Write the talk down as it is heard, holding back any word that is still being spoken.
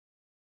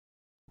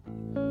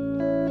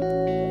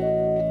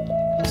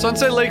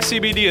Sunset Lake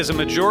CBD is a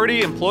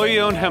majority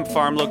employee-owned hemp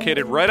farm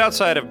located right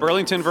outside of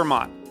Burlington,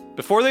 Vermont.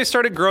 Before they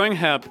started growing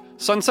hemp,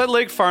 Sunset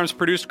Lake Farms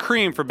produced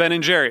cream for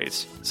Ben &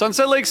 Jerry's.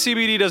 Sunset Lake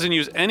CBD doesn't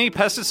use any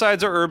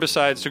pesticides or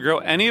herbicides to grow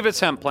any of its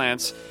hemp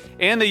plants,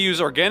 and they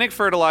use organic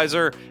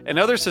fertilizer and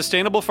other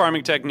sustainable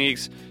farming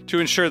techniques to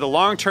ensure the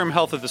long-term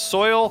health of the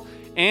soil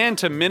and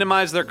to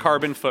minimize their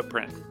carbon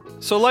footprint.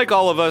 So like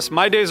all of us,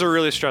 my days are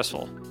really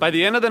stressful. By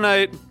the end of the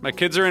night, my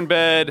kids are in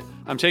bed,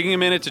 I'm taking a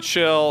minute to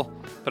chill,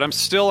 but I'm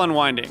still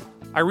unwinding.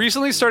 I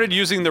recently started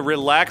using the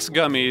Relax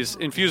gummies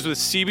infused with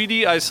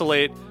CBD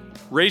isolate,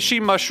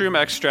 reishi mushroom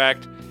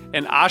extract,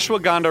 and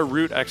ashwagandha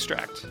root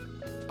extract.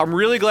 I'm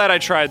really glad I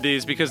tried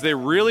these because they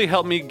really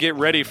helped me get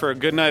ready for a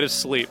good night of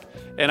sleep,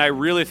 and I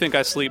really think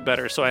I sleep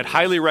better, so I'd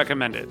highly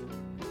recommend it.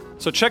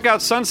 So check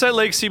out Sunset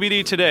Lake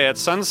CBD today at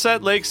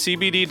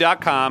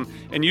sunsetlakecbd.com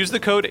and use the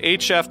code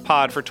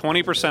HFPOD for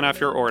 20% off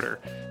your order.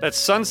 That's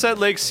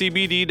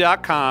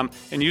sunsetlakecbd.com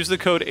and use the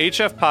code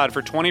HFPOD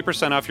for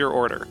 20% off your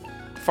order.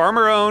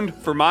 Farmer-owned,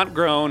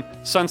 Vermont-grown,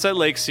 Sunset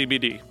Lake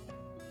CBD.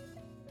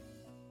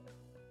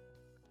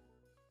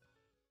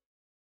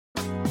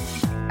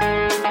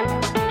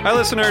 Hi,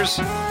 listeners.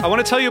 I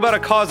want to tell you about a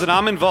cause that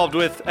I'm involved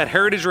with at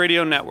Heritage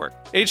Radio Network.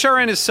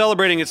 HRN is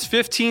celebrating its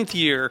 15th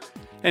year,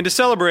 and to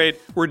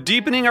celebrate, we're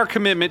deepening our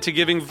commitment to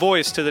giving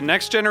voice to the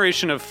next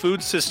generation of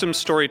food systems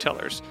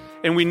storytellers,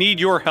 and we need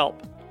your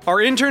help. Our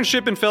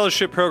internship and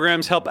fellowship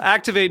programs help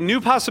activate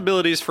new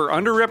possibilities for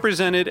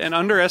underrepresented and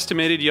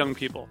underestimated young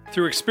people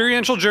through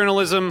experiential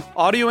journalism,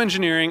 audio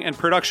engineering, and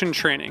production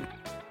training.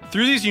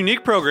 Through these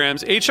unique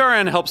programs,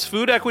 HRN helps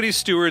food equity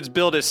stewards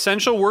build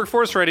essential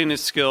workforce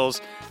readiness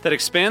skills that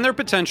expand their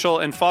potential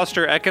and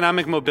foster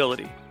economic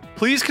mobility.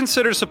 Please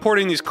consider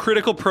supporting these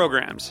critical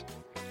programs.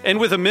 And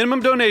with a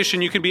minimum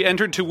donation, you can be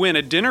entered to win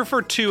a dinner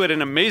for two at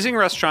an amazing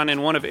restaurant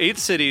in one of 8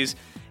 cities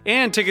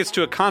and tickets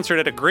to a concert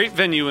at a great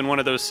venue in one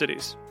of those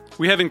cities.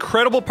 We have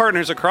incredible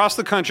partners across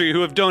the country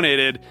who have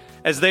donated,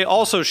 as they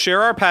also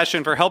share our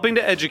passion for helping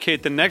to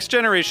educate the next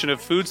generation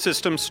of food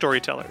systems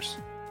storytellers.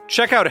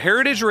 Check out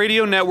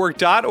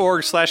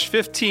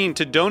heritageradionetwork.org/15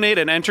 to donate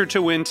and enter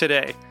to win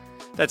today.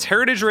 That's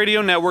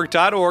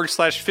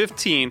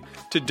heritageradionetwork.org/15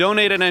 to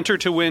donate and enter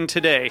to win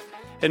today.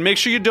 And make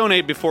sure you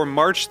donate before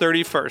March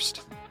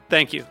 31st.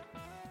 Thank you.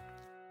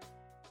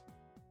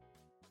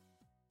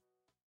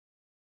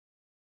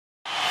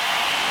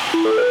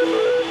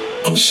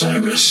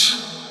 Osiris.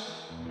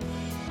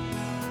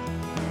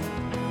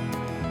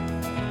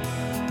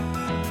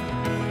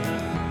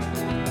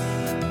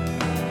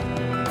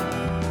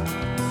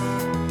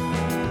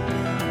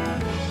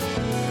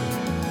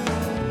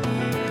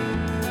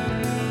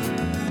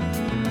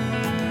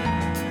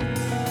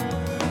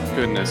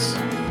 Goodness.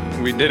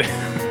 We did it.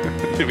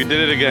 We did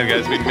it again,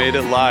 guys. We made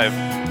it live.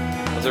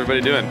 How's everybody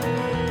doing?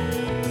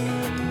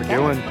 We're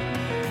doing.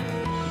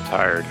 I'm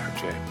tired,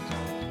 RJ.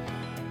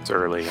 It's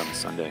early on a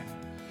Sunday.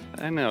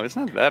 I know, it's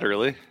not that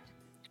early.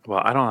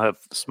 Well, I don't have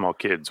small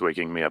kids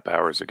waking me up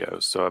hours ago,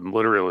 so I'm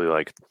literally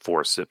like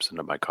 4 sips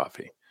into my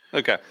coffee.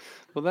 Okay.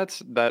 Well,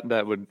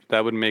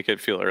 that would make it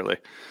feel early.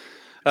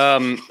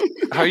 How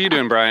are you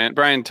doing, Brian?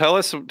 Brian, tell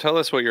us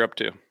what you're up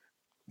to.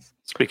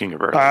 Speaking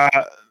of early.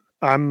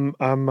 I'm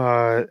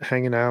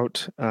hanging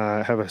out.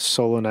 Have a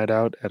solo night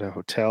out at a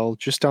hotel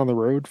just down the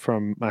road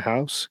from my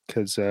house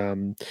because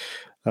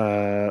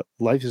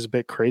life is a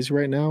bit crazy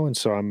right now, and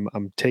so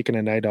I'm taking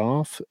a night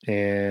off.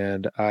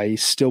 And I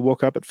still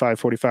woke up at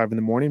 5:45 in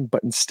the morning,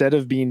 but instead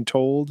of being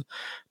told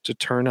to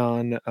turn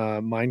on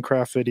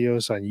Minecraft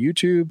videos on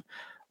YouTube,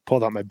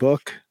 pulled out my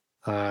book.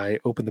 I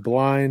opened the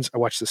blinds. I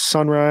watched the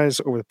sunrise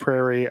over the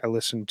prairie. I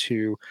listened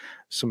to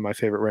some of my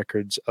favorite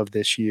records of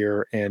this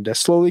year and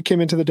slowly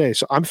came into the day.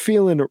 So I'm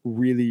feeling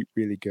really,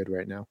 really good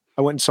right now.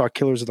 I went and saw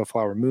Killers of the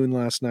Flower Moon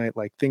last night.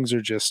 Like things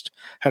are just,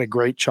 had a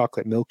great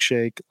chocolate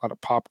milkshake, a lot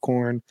of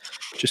popcorn,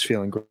 just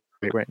feeling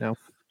great right now.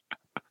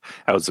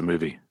 How was the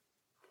movie?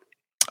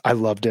 I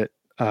loved it.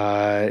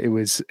 It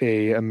was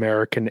a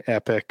American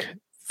epic,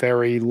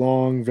 very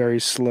long, very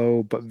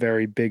slow, but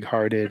very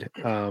big-hearted.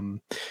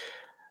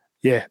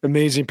 Yeah,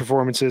 amazing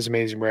performances,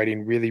 amazing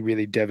writing, really,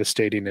 really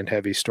devastating and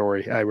heavy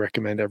story. I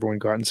recommend everyone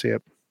go out and see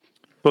it.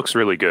 Looks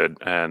really good,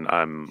 and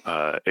I'm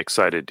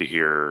excited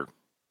to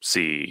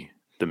see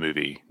the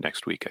movie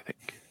next week, I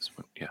think.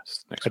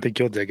 Yes, next week. I think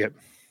you'll dig it.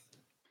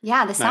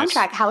 Yeah, the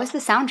soundtrack. How is the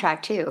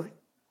soundtrack, too?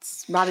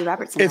 It's Robbie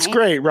Robertson, It's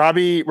right? great.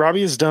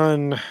 Robbie has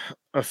done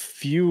a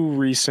few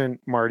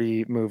recent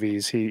Marty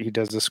movies. He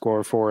does the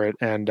score for it,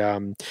 and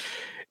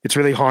it's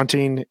really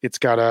haunting. It's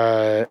got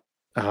a...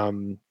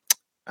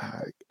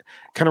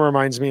 kind of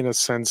reminds me in a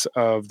sense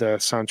of the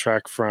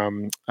soundtrack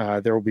from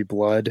There Will Be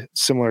Blood,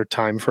 similar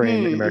time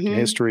frame in American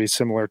history,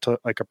 similar to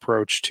like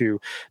approach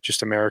to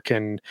just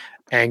American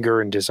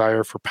anger and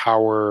desire for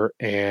power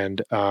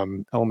and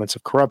elements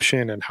of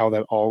corruption and how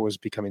that all was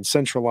becoming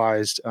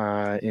centralized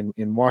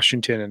in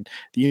Washington and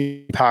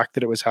the impact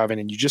that it was having.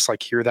 And you just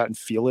like hear that and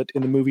feel it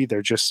in the movie.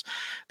 They're just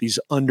these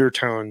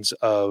undertones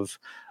of,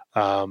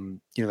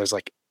 there's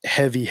like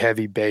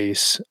heavy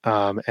bass,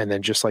 and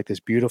then just like this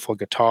beautiful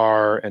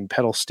guitar and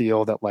pedal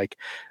steel that like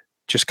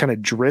just kind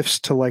of drifts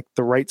to like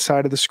the right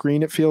side of the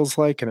screen, it feels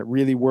like, and it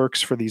really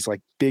works for these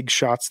like big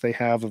shots they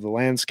have of the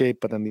landscape,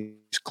 but then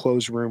these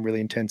closed room,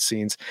 really intense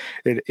scenes.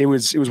 It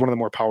was one of the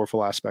more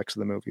powerful aspects of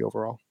the movie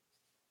overall.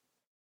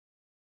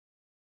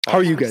 How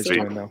are you guys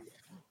doing though?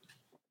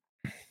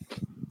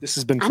 This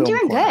has been I'm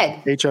doing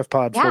good. HF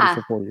Pod 40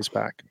 for 40 is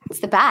back. It's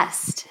the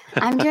best.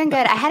 I'm doing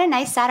good. I had a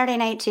nice Saturday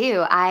night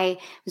too. I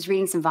was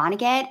reading some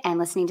Vonnegut and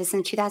listening to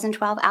some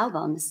 2012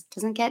 albums.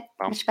 Doesn't get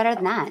much better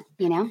than that,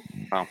 you know?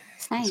 Wow.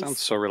 It's nice. It sounds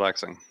so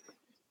relaxing.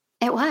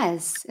 It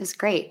was. It was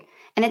great.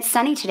 And it's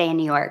sunny today in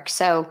New York.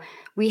 So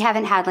we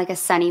haven't had like a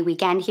sunny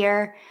weekend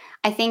here.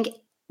 I think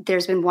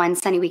there's been one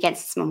sunny weekend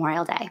since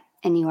Memorial Day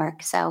in New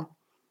York. So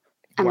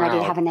I'm ready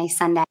to have a nice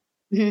Sunday.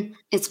 Mm-hmm.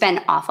 It's been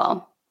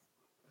awful.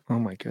 Oh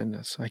my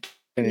goodness. I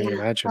can't even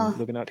imagine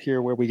living out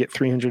here where we get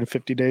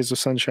 350 days of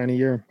sunshine a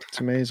year.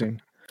 It's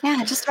amazing.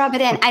 Yeah, just rub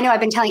it in. I know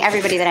I've been telling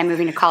everybody that I'm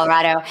moving to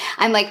Colorado.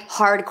 I'm like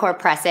hardcore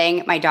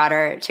pressing my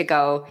daughter to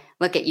go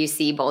look at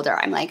UC Boulder.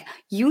 I'm like,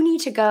 you need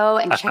to go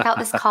and check out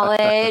this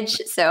college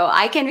so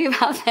I can move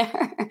out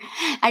there.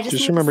 I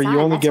just remember you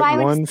only get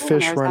one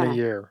fish run a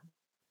year,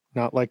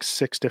 not like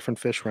 6 different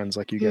fish runs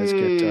like you guys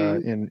get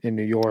in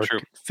New York,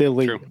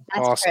 Philly,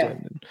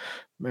 Boston, and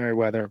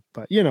Merriweather.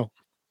 But you know,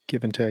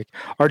 give and take.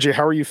 RJ,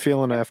 how are you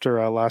feeling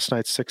after last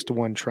night's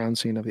 6-1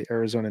 trouncing of the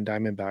Arizona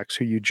Diamondbacks,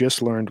 who you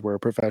just learned were a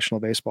professional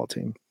baseball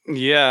team?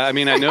 Yeah, I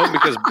mean, I know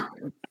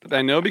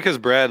because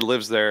Brad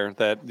lives there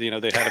that they had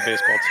a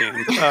baseball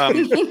team.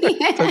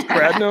 Does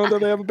Brad know that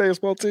they have a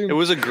baseball team? It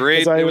was a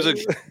great. I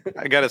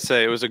gotta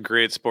say, it was a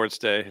great sports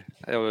day.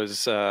 It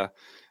was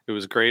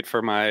great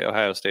for my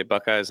Ohio State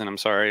Buckeyes, and I'm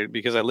sorry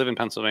because I live in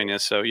Pennsylvania,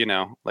 so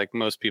like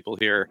most people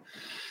here,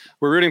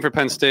 we're rooting for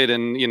Penn State,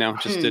 and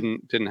just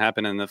didn't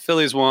happen. And the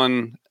Phillies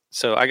won,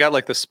 so I got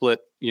like the split.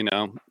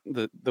 The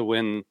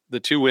win, the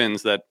 2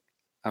 wins that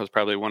I was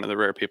probably one of the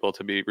rare people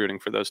to be rooting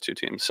for those 2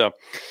 teams. So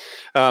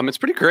it's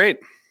pretty great.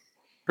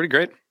 Pretty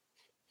great.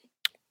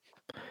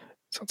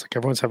 Sounds like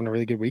everyone's having a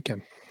really good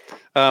weekend.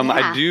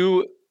 I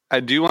do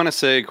want to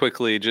say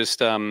quickly, just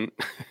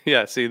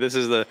see, this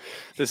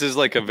is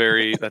like a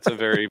very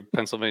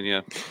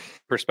Pennsylvania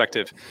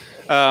perspective.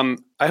 I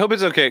hope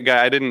it's okay,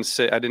 guy. I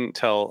didn't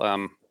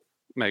tell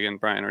Megan,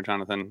 Brian, or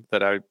Jonathan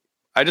that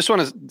I just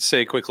want to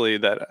say quickly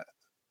that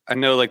I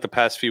know like the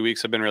past few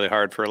weeks have been really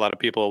hard for a lot of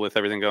people with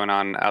everything going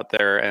on out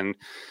there, and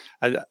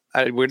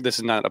this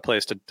is not a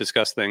place to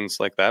discuss things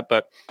like that,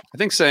 but I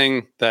think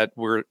saying that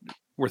we're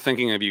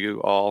thinking of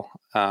you all,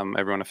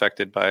 everyone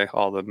affected by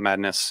all the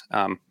madness.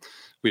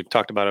 We've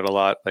talked about it a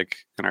lot, like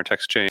in our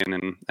text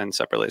chain and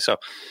separately. So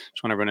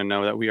just want everyone to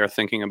know that we are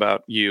thinking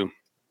about you,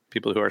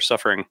 people who are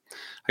suffering.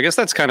 I guess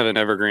that's kind of an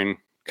evergreen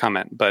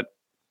comment, but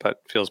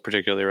feels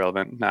particularly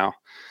relevant now.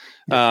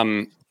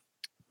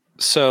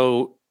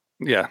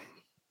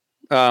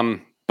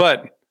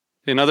 But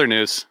in other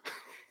news,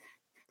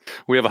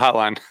 we have a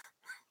hotline.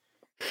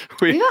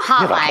 We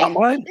have a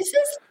hotline. This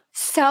is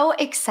so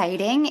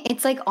exciting.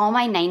 It's like all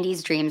my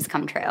 90s dreams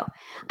come true.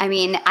 I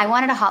mean, I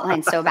wanted a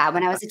hotline so bad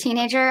when I was a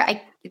teenager.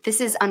 This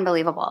is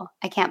unbelievable.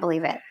 I can't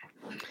believe it.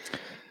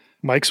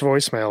 Mike's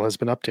voicemail has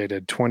been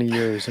updated 20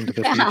 years into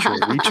the future.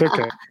 We took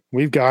it.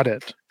 We've got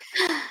it.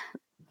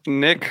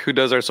 Nick, who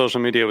does our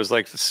social media, was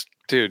like,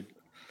 dude,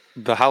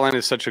 the hotline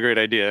is such a great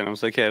idea. And I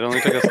was like, yeah, it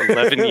only took us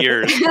 11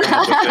 years.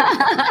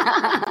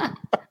 I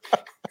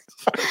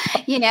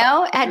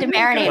had to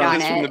marinate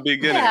on it. From the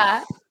beginning.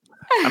 Yeah.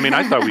 I mean,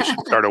 I thought we should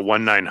start a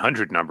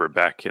 1-900 number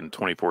back in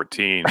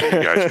 2014. And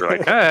you guys were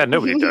like,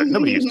 nobody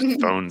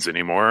uses phones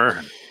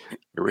anymore.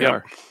 Here we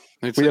are.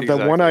 We have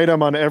that one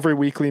item on every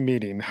weekly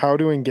meeting: how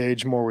to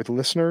engage more with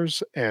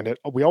listeners. And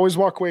we always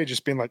walk away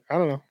just being like, I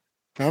don't know.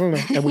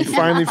 And we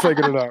finally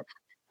figured it out.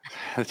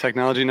 The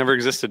technology never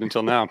existed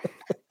until now.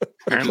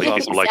 Apparently,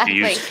 people like to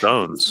use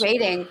phones.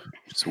 Waiting.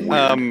 It's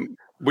weird.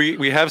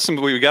 We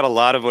got a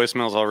lot of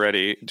voicemails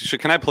already.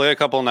 Can I play a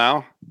couple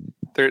now?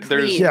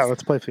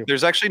 Let's play a few.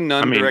 There's actually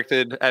none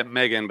directed at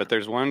Megan, but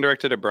there's one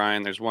directed at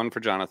Brian. There's one for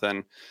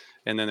Jonathan,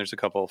 and then there's a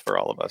couple for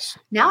all of us.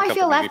 Now I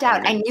feel left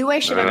out. I knew I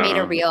should have made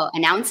a reel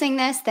announcing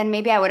this. Then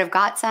maybe I would have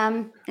got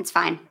some. It's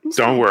fine.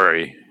 Don't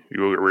worry.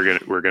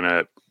 We're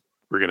gonna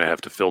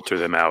have to filter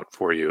them out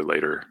for you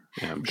later.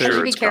 I'm sure.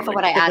 Should be careful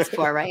what I ask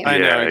for, right? I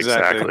know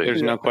exactly.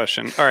 There's no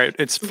question. All right,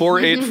 it's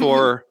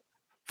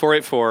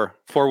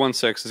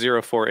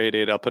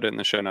 484-416-0488. I'll put it in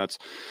the show notes.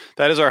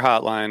 That is our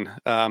hotline.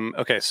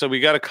 Okay, so we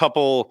got a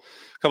couple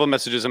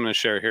messages I'm going to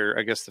share here.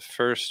 I guess the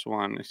first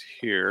one is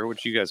here,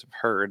 which you guys have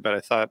heard, but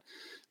I thought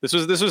this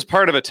was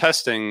part of a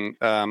testing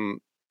thing,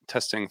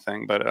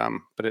 but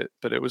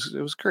it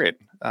was great.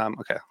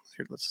 Okay,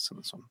 here, let's listen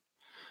to this one.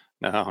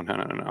 No,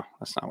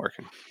 that's not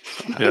working.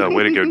 Yeah,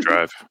 way to go,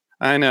 Drive.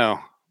 I know.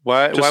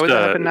 Why would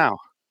that happen now?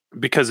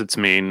 Because it's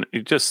mean.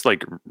 You just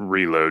like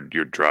reload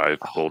your Drive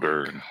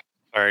folder.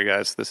 Sorry,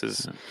 guys. This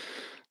is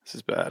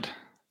bad.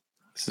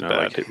 This is bad.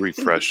 Like hit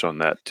refresh on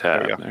that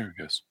tab. There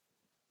it goes.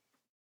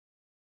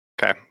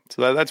 Okay,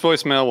 so that's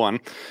voicemail 1.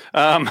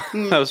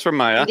 That was from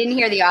Maya. I didn't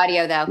hear the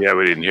audio though. Yeah,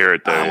 we didn't hear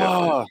it though.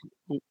 Oh.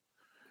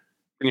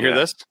 Can you hear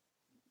this?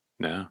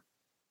 No.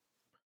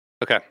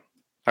 Okay.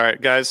 All right,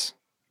 guys,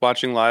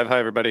 watching live. Hi,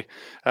 everybody.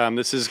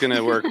 This is going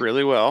to work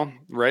really well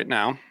right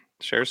now.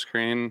 Share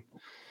screen.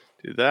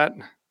 Do that.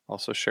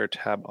 Also share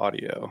tab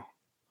audio.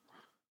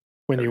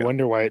 When you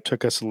wonder why it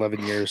took us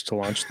 11 years to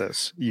launch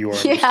this, you are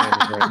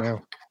understanding right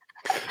now.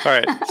 All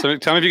right. So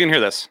tell me if you can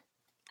hear this.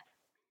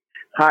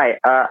 Hi,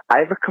 I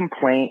have a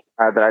complaint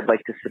that I'd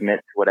like to submit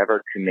to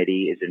whatever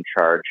committee is in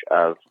charge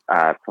of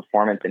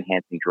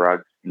performance-enhancing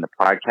drugs in the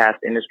podcast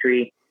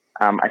industry.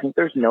 I think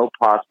there's no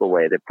possible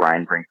way that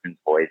Brian Brinkman's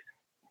voice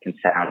can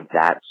sound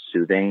that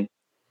soothing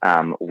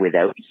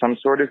without some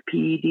sort of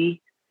PED.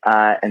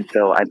 And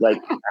so I'd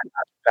like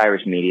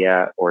Irish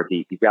media or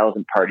the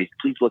relevant parties,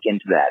 please look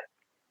into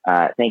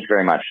that. Thank you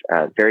very much.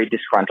 Very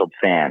disgruntled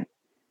fan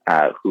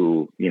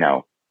who,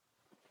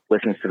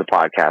 listens to the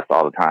podcast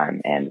all the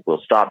time and will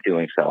stop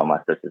doing so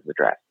unless this is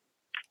addressed.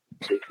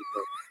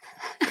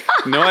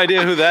 No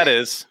idea who that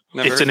is.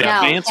 Never It's an heard of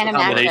advanced can't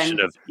combination imagine.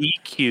 of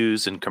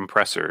EQs and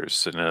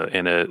compressors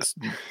in a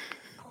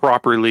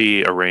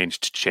properly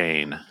arranged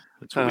chain.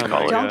 That's what we Oh call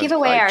my it. Don't give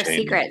away Side our chain.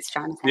 secrets,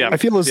 Jonathan. Yeah. I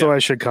feel as though I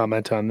should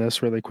comment on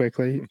this really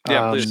quickly.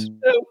 Yeah, please.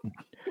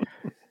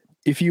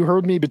 If you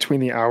heard me between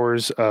the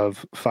hours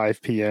of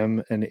 5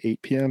 p.m. and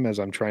 8 p.m. as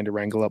I'm trying to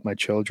wrangle up my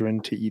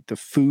children to eat the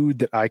food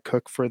that I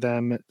cook for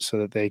them so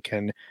that they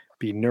can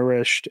be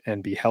nourished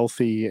and be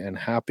healthy and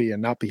happy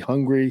and not be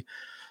hungry,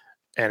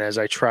 and as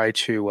I try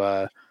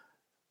to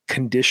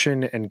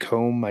condition and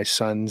comb my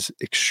son's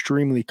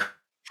extremely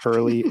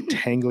curly,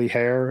 tangly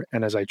hair,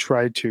 and as I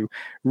tried to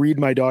read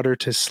my daughter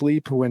to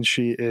sleep when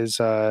she is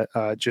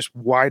just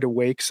wide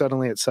awake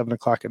suddenly at 7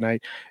 o'clock at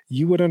night,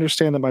 you would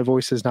understand that my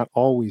voice is not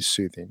always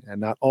soothing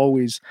and not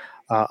always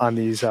on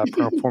these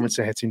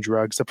performance-enhancing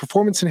drugs. The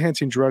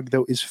performance-enhancing drug,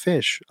 though, is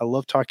fish. I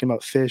love talking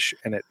about fish,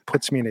 and it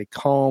puts me in a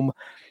calm,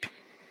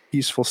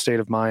 peaceful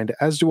state of mind,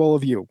 as do all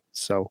of you.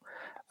 So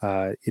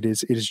it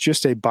is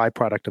just a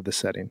byproduct of the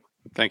setting.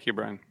 Thank you,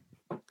 Brian.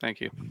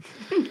 Thank you.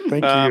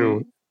 Thank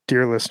you,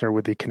 dear listener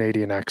with the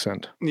Canadian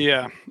accent.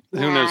 Yeah.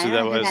 Who knows who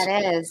that was?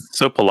 That is.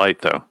 So polite,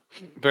 thoo.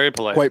 Very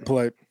polite. Quite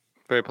polite.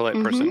 Very polite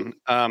person.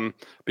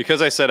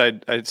 Because I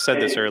said I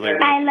said this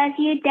earlier. I love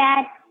you,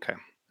 Dad. Okay.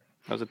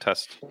 That was a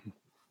test. That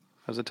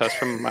was a test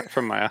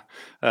from Maya.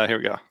 Here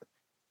we go.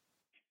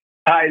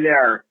 Hi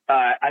there.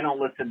 I don't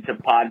listen to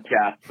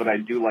podcasts, but I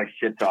do like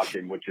shit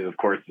talking, which is, of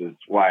course, is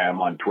why I'm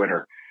on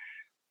Twitter.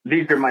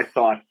 These are my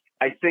thoughts.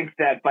 I think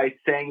that by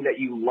saying that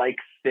you like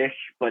fish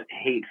but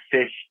hate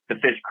fish, the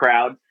fish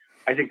crowd,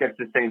 I think that's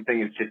the same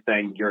thing as just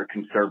saying you're a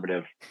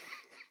conservative.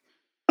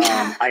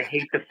 I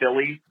hate the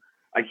Phillies.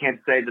 I can't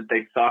say that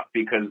they suck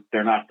because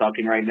they're not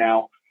sucking right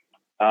now.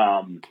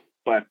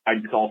 But I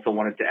just also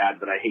wanted to add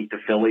that I hate the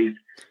Phillies.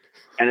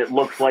 And it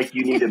looks like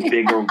you need a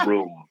bigger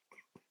room.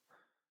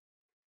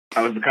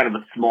 That was kind of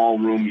a small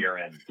room you're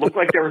in. Looked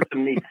like there was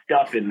some neat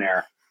stuff in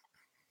there,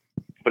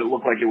 but it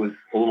looked like it was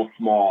a little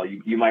small.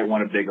 You might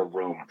want a bigger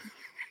room.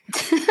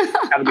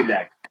 Have a good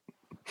day.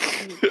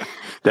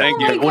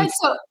 Thank Oh you. my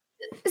God,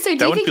 so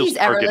do you one think feels he's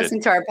ever targeted.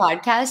 listened to our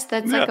podcast?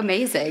 That's Yeah. like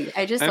amazing.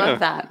 I just I know. love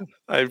that.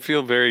 I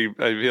feel very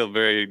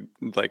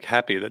like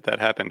happy that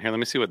happened. Here, let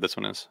me see what this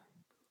one is.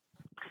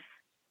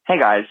 Hey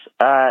guys,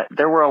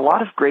 there were a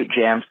lot of great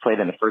jams played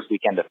in the first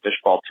weekend of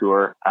Fishball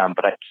Tour,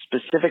 but I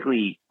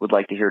specifically would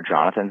like to hear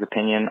Jonathan's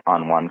opinion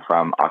on one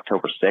from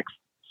October 6th.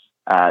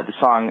 The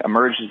song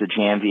emerged as a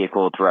jam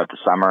vehicle throughout the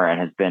summer and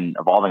has been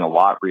evolving a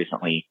lot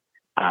recently.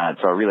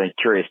 So I'm really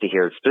curious to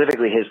hear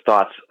specifically his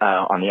thoughts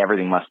on the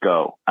Everything Must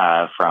Go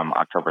from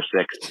October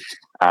 6th.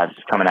 This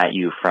is coming at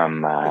you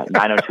from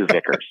 902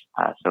 Vickers.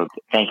 So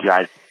thank you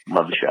guys.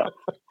 Love the show.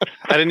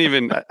 I didn't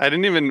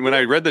even when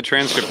I read the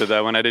transcript of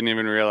that one, I didn't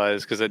even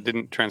realize because it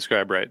didn't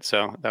transcribe right.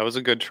 So that was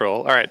a good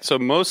troll. All right. So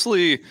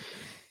mostly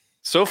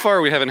so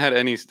far we haven't had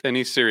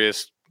any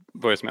serious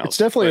voicemails. It's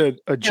definitely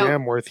a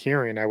jam worth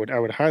hearing. I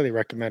would highly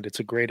recommend. It's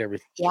a great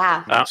everything.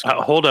 Yeah.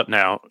 Hold up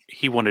now.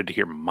 He wanted to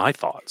hear my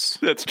thoughts.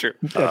 That's true.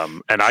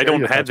 And I Share don't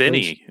your have thoughts,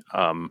 any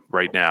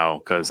right now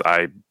because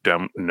I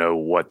don't know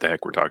what the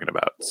heck we're talking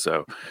about.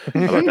 So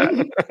how about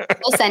that?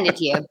 We'll send it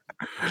to you.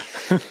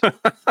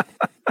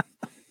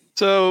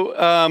 So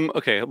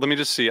okay, let me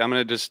just see. Let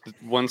me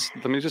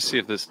just see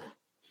if this.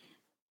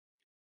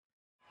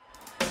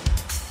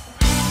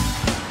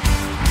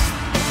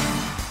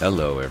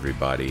 Hello,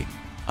 everybody.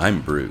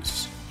 I'm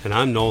Bruce. And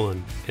I'm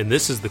Nolan, and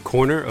this is the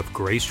Corner of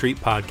Gray Street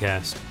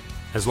podcast.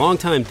 As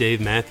longtime Dave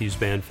Matthews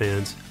Band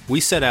fans, we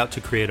set out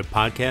to create a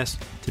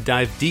podcast to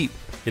dive deep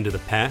into the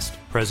past,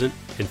 present,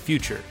 and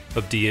future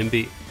of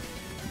DMB.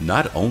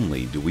 Not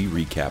only do we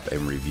recap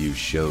and review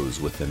shows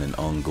within an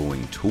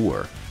ongoing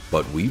tour,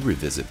 but we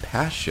revisit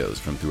past shows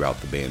from throughout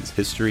the band's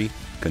history,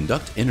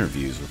 conduct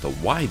interviews with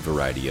a wide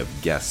variety of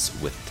guests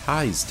with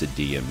ties to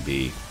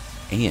DMB,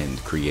 and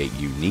create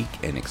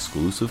unique and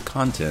exclusive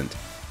content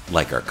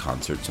like our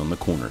Concerts on the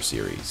Corner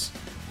series.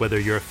 Whether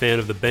you're a fan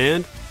of the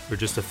band or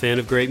just a fan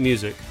of great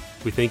music,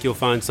 we think you'll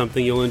find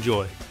something you'll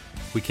enjoy.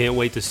 We can't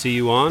wait to see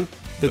you on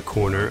The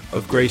Corner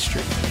of Gray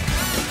Street.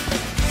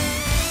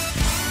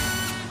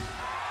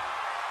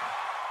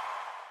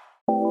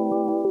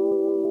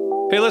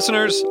 Hey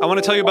listeners, I want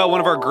to tell you about one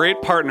of our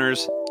great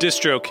partners,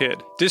 DistroKid.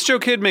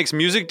 DistroKid makes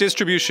music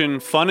distribution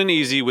fun and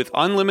easy with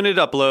unlimited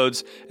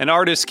uploads and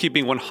artists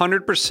keeping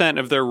 100%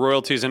 of their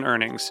royalties and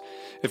earnings.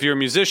 If you're a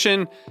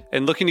musician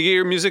and looking to get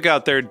your music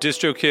out there,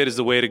 DistroKid is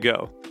the way to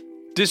go.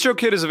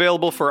 DistroKid is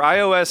available for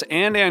iOS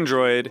and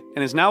Android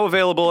and is now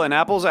available in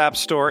Apple's App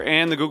Store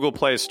and the Google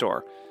Play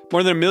Store.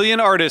 More than 1 million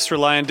artists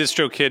rely on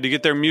DistroKid to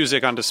get their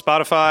music onto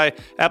Spotify,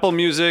 Apple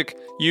Music,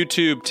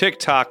 YouTube,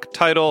 TikTok,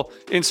 Tidal,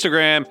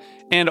 Instagram,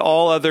 and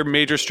all other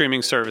major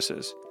streaming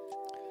services.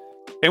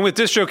 And with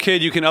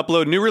DistroKid, you can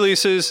upload new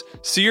releases,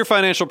 see your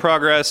financial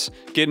progress,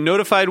 get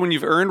notified when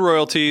you've earned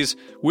royalties,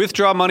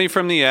 withdraw money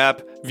from the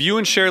app, view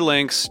and share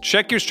links,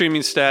 check your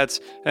streaming stats,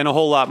 and a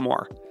whole lot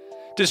more.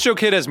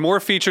 DistroKid has more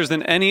features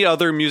than any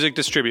other music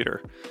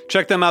distributor.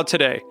 Check them out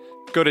today.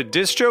 Go to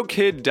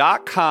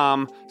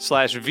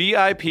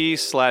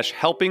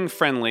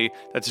distrokid.com/VIP/helping-friendly.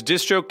 That's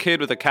DistroKid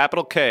with a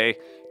capital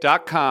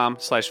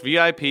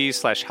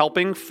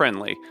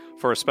K.com/VIP/helping-friendly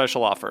for a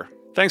special offer.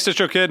 Thanks,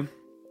 DistroKid.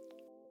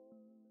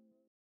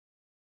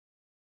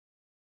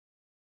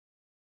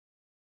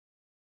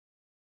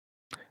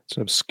 It's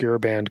an obscure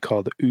band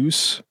called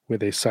Oos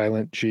with a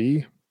silent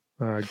G.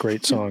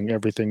 Great song,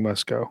 Everything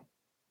Must Go.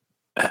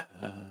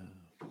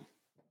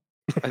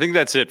 I think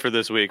that's it for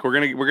this week. We're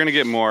gonna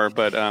get more,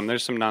 but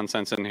there's some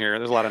nonsense in here.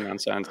 There's a lot of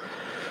nonsense.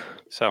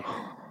 So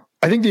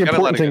I think the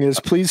important thing is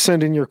please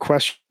send in your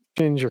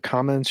questions, your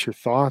comments, your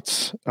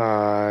thoughts,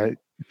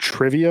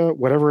 trivia,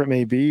 whatever it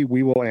may be.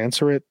 We will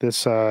answer it.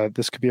 This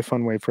could be a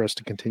fun way for us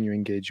to continue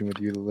engaging with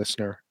you, the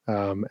listener,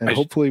 and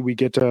hopefully we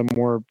get a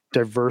more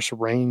diverse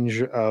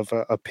range of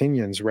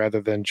opinions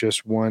rather than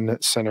just one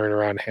centered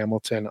around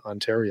Hamilton,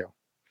 Ontario.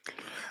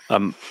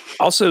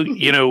 Also,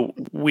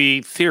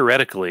 we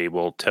theoretically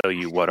will tell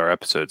you what our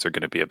episodes are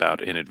going to be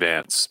about in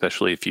advance,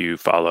 especially if you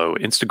follow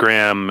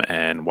Instagram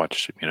and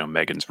watch,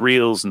 Megan's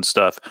reels and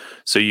stuff.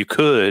 So you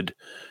could,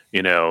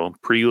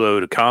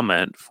 preload a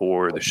comment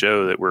for the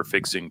show that we're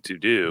fixing to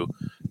do,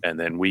 and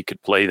then we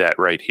could play that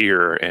right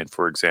here. And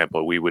for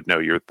example, we would know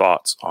your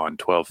thoughts on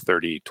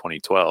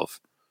 12/30/2012.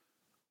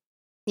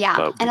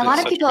 Yeah. And a lot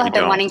of people have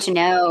been wanting to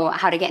know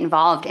how to get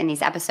involved in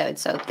these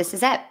episodes. So this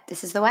is it.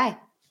 This is the way.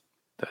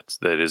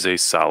 That is a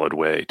solid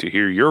way to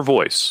hear your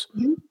voice.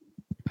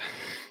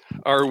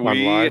 Are on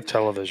we live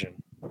television?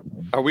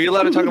 Are we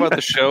allowed to talk about the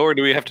show, or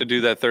do we have to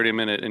do that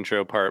 30-minute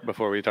intro part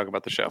before we talk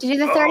about the show? Do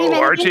the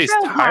 30-minute RJ's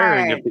intro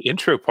tiring part. of the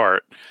intro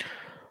part.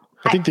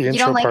 I think the You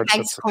intro don't like part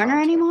Mike's Corner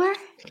anymore?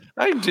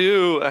 I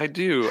do.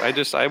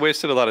 I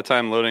wasted a lot of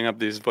time loading up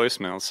these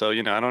voicemails, so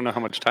I don't know how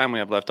much time we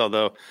have left.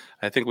 Although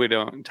I think we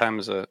don't. Time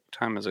is a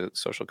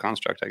social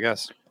construct, I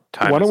guess.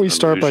 Why don't we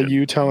start by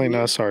you telling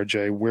us,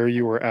 RJ, where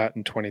you were at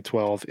in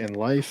 2012 in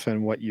life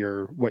and what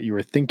you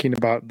were thinking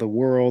about the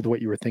world,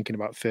 what you were thinking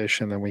about fish,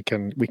 and then we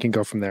can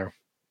go from there.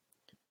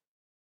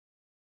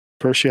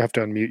 First, you have to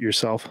unmute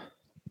yourself.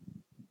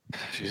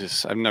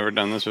 Jesus, I've never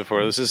done this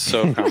before. This is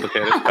so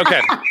complicated.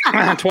 Okay,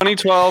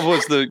 2012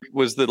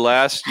 was the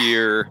last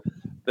year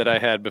that I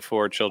had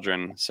before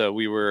children. So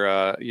we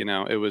were,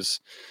 it was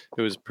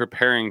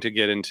preparing to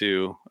get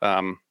into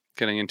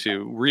getting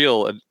into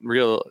real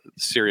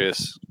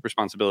serious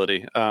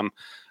responsibility.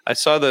 I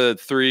saw the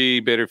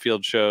 3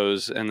 Baderfield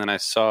shows, and then I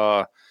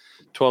saw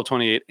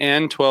 12/28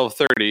 and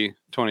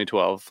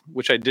 12/30/2012,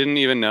 which I didn't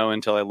even know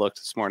until I looked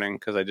this morning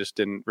because I just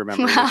didn't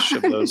remember which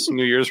of those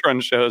New Year's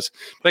run shows.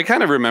 But I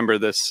kind of remember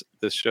this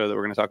show that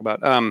we're going to talk about.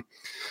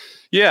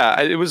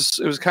 It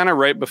was kind of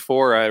right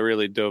before I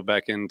really dove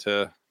back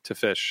into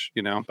fish,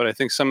 But I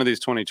think some of these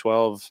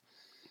 2012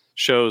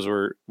 shows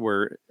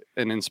were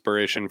an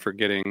inspiration for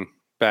getting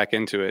back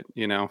into it,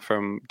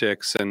 from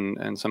Dick's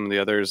and some of the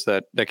others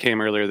that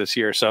came earlier this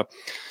year. So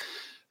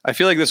I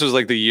feel like this was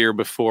like the year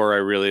before I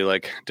really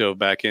dove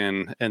back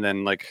in and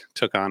then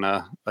took on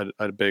a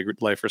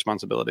big life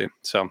responsibility.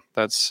 So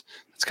that's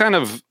kind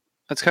of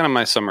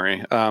my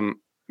summary.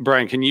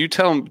 Brian, can you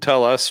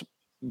tell us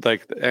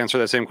answer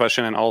that same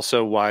question and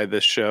also why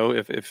this show,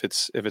 if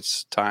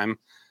it's time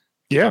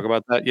to talk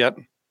about that yet?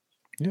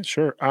 Yeah,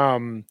 sure.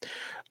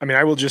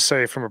 I will just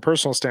say from a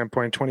personal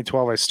standpoint,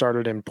 2012, I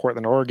started in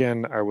Portland,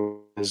 Oregon. I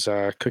was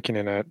cooking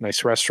in a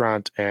nice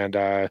restaurant. And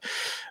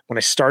when I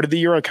started the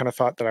year, I kind of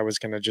thought that I was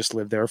going to just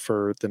live there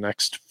for the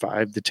next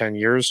 5 to 10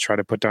 years, try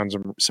to put down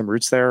some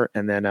roots there.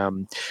 And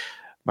then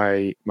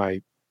my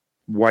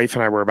wife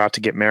and I were about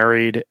to get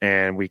married,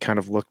 and we kind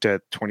of looked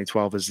at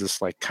 2012 as this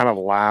kind of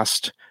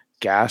last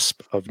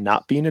gasp of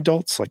not being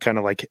adults, kind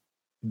of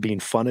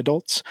being fun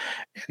adults.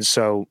 And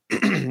so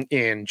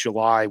in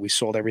July, we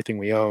sold everything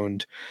we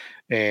owned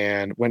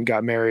and went and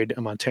got married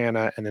in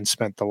Montana, and then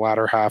spent the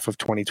latter half of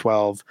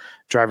 2012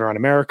 driving around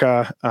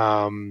America,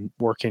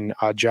 working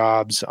odd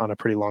jobs on a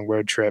pretty long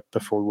road trip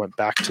before we went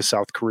back to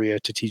South Korea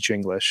to teach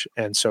English.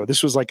 And so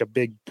this was a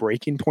big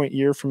breaking point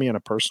year for me on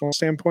a personal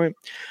standpoint.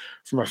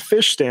 From a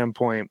fish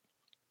standpoint,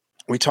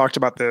 we talked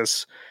about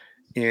this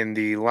in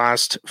the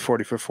last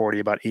 40 for 40,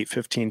 about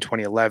 8/15,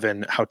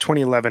 2011, how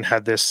 2011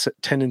 had this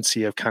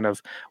tendency of kind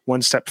of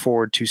one step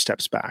forward, two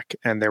steps back.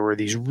 And there were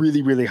these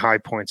really, really high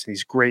points and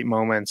these great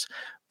moments.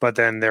 But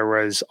then there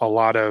was a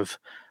lot of,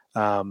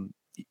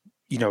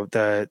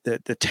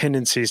 the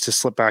tendencies to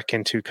slip back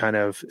into kind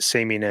of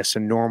sameness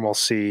and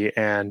normalcy,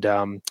 and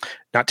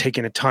not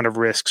taking a ton of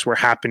risks were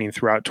happening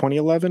throughout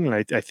 2011.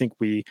 And I think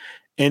we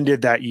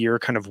ended that year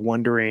kind of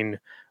wondering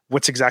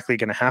what's exactly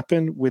going to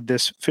happen with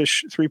this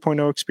Phish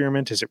 3.0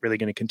 experiment. Is it really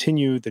going to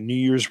continue? The New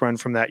Year's run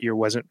from that year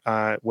wasn't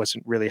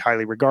really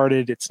highly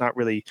regarded. It's not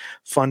really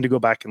fun to go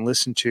back and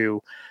listen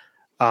to.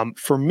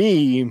 For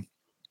me,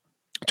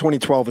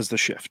 2012 is the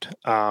shift.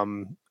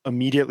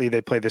 Immediately,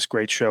 they play this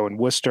great show in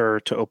Worcester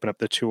to open up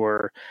the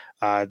tour.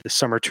 The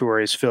summer tour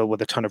is filled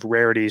with a ton of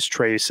rarities.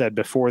 Trey said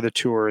before the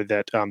tour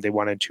that they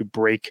wanted to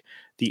break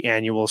the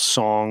annual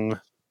song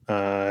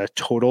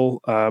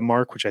total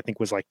mark, which I think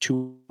was like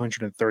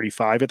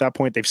 235 at that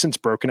point. They've since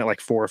broken it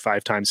like 4 or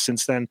 5 times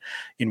since then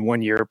in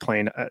one year,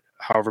 playing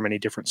however many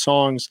different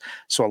songs.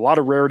 So a lot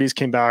of rarities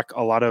came back.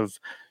 A lot of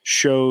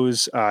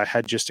shows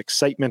had just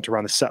excitement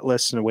around the set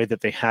list in a way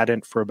that they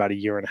hadn't for about a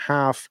year and a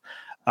half.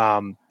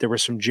 There were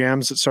some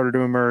jams that started to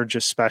emerge,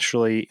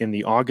 especially in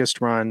the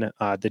August run.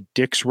 The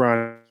Dix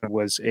run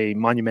was a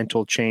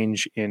monumental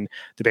change in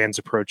the band's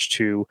approach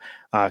to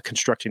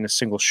constructing a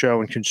single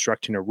show and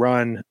constructing a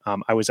run.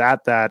 I was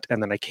at that,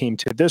 and then I came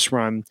to this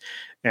run,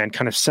 and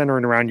kind of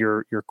centering around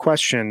your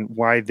question,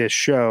 why this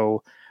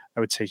show, I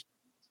would say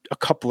a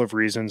couple of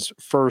reasons.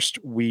 First,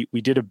 we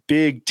did a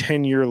big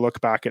 10-year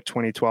look back at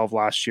 2012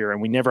 last year,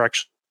 and we never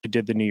actually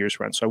did the New Year's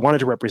run. So I wanted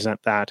to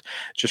represent that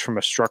just from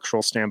a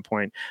structural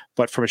standpoint.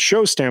 But from a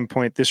show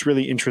standpoint, this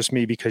really interests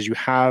me because you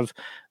have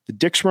the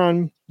Dix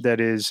run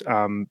that is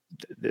the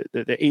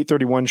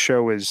 831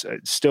 show is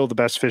still the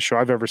best Phish show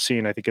I've ever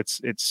seen. I think it's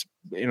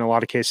in a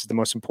lot of cases the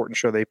most important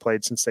show they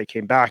played since they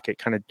came back. It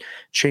kind of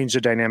changed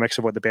the dynamics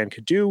of what the band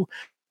could do.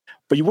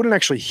 But you wouldn't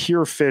actually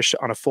hear Phish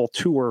on a full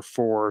tour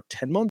for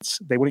 10 months.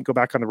 They wouldn't go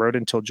back on the road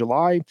until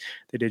July.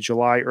 They did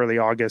July, early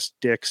August,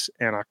 Dix,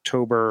 and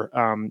October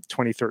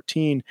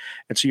 2013.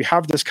 And so you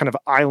have this kind of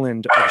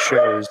island of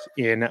shows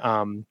in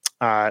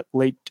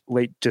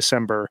late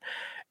December.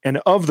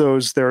 And of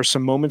those, there are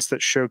some moments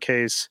that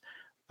showcase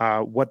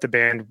what the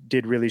band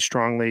did really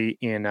strongly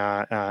in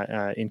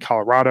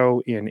Colorado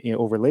in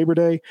over Labor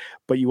Day.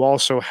 But you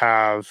also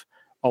have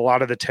a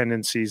lot of the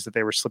tendencies that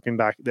they were slipping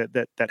back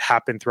that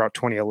happened throughout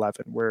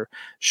 2011, where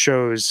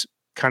shows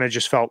kind of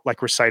just felt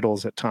like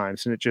recitals at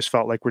times. And it just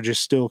felt like we're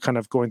just still kind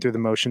of going through the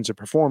motions of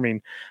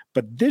performing.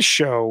 But this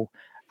show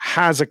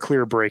has a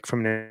clear break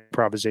from an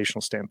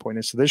improvisational standpoint.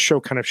 And so this show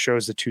kind of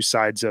shows the two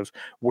sides of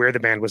where the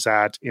band was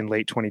at in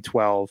late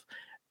 2012.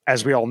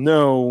 As we all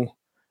know,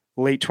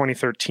 late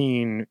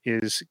 2013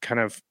 is kind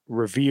of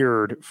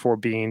revered for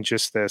being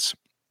just this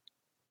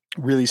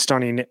really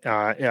stunning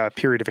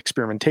period of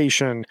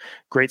experimentation,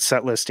 great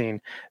set listing.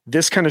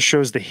 This kind of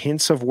shows the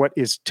hints of what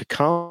is to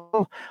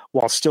come,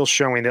 while still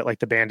showing that like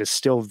the band is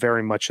still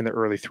very much in the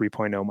early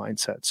 3.0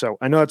 mindset. So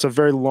I know that's a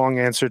very long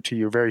answer to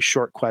your very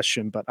short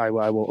question, but I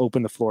will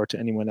open the floor to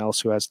anyone else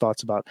who has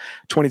thoughts about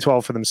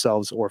 2012 for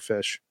themselves or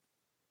Phish.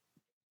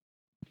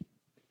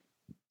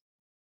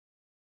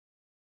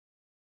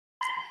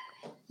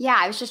 Yeah,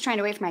 I was just trying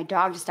to wait for my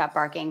dog to stop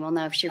barking. We'll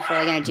know if she's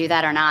really going to do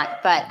that or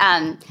not. But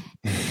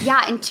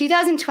yeah, in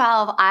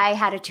 2012, I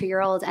had a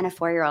 2-year-old and a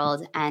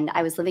 4-year-old, and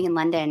I was living in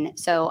London.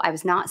 So I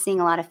was not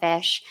seeing a lot of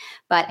Phish,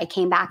 but I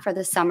came back for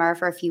the summer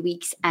for a few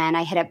weeks, and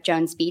I hit up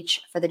Jones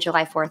Beach for the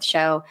July 4th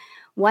show.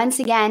 Once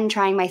again,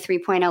 trying my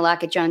 3.0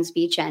 luck at Jones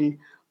Beach, and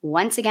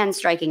once again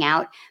striking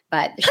out,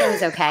 but the show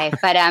was okay.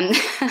 But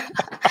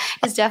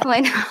it's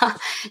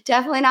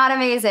definitely not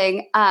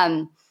amazing.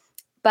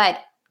 But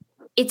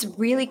it's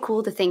really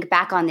cool to think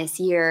back on this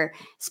year,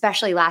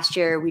 especially last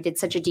year. We did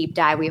such a deep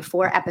dive. We have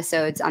 4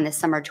 episodes on this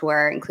summer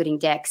tour, including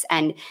Dix,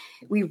 and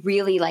we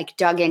really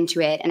dug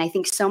into it. And I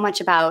think so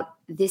much about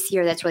this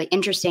year that's really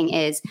interesting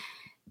is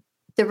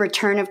the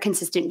return of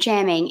consistent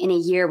jamming in a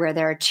year where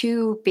there are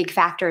 2 big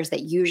factors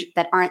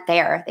that aren't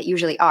there, that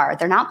usually are.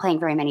 They're not playing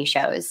very many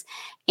shows.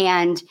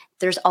 And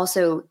there's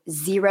also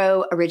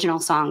 0 original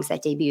songs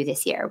that debut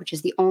this year, which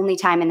is the only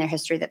time in their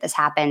history that this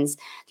happens.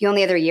 The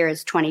only other year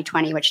is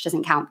 2020, which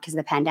doesn't count because of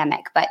the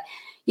pandemic. But,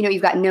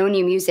 you've got no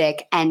new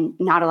music and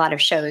not a lot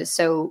of shows.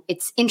 So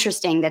it's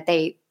interesting that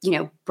they,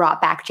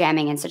 brought back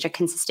jamming in such a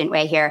consistent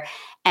way here.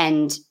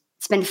 And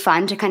it's been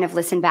fun to kind of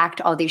listen back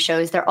to all these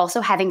shows. They're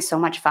also having so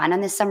much fun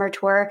on this summer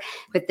tour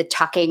with the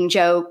tucking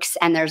jokes,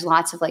 and there's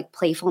lots of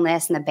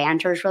playfulness, and the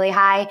banter is really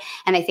high.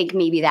 And I think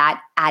maybe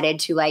that added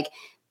to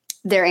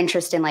their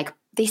interest in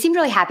they seemed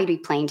really happy to be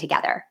playing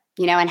together,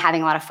 and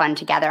having a lot of fun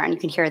together. And you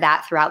can hear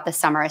that throughout the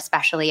summer,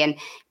 especially, and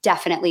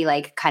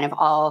definitely kind of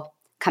all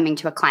coming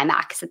to a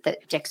climax at the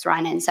Dix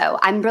run. And so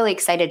I'm really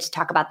excited to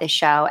talk about this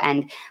show,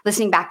 and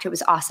listening back to it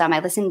was awesome. I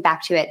listened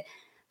back to it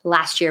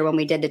last year when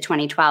we did the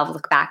 2012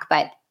 look back,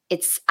 but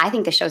I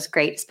think the show's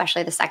great,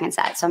 especially the second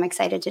set. So I'm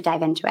excited to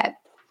dive into it.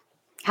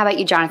 How about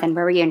you, Jonathan?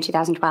 Where were you in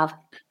 2012?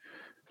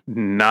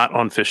 Not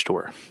on Phish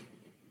tour.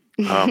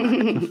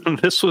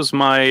 This was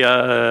my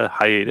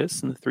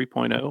hiatus in the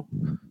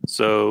 3.0.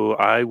 So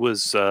I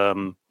was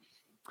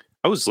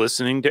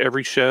listening to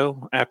every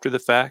show after the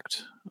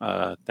fact,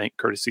 thank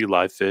courtesy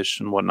Live Fish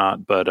and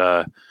whatnot.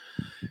 But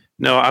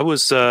no, I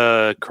was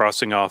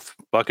crossing off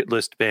bucket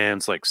list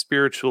bands like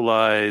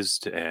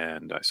Spiritualized,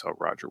 and I saw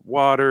Roger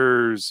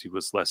Waters. He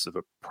was less of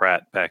a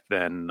prat back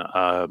then.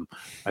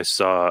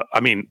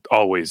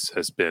 Always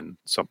has been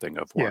something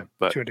of one,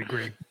 but to a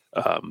degree.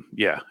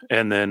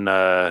 And then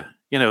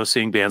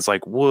seeing bands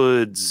like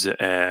Woods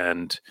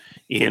and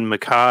Ian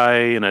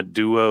MacKaye in a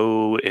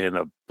duo in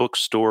a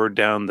bookstore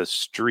down the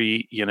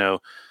street,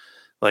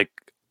 like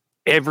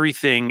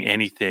everything,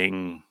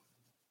 anything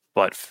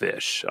but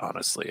Fish.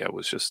 Honestly, I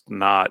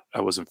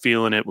wasn't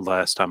feeling it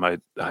last time I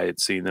had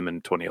seen them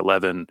in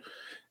 2011,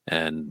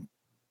 and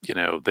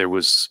there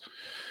was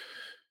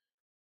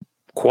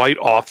quite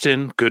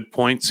often good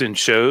points in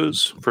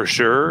shows for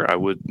sure. I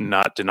would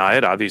not deny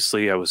it.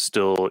 Obviously, I was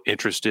still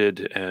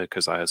interested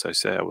because, as I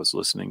say, I was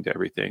listening to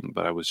everything,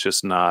 but I was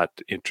just not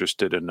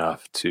interested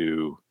enough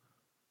to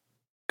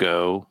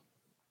go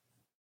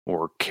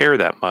or care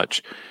that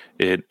much.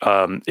 It's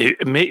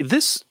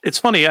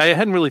funny. I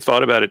hadn't really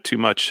thought about it too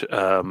much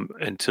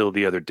until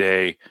the other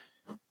day.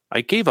 I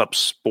gave up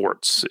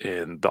sports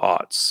in the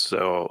aughts.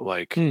 So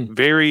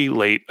very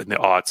late in the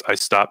aughts, I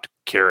stopped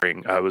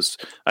caring. I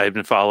had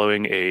been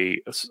following a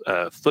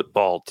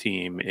football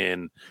team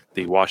in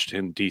the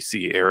Washington,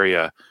 D.C.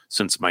 area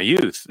since my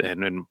youth.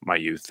 And in my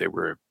youth, they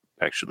were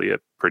actually a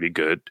pretty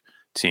good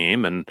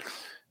team. And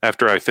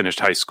after I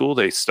finished high school,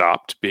 they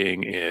stopped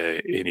being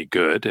any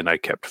good, and I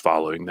kept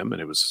following them,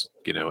 and it was,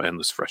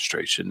 endless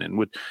frustration.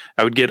 And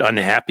I would get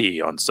unhappy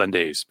on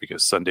Sundays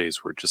because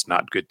Sundays were just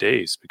not good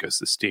days because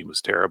this team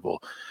was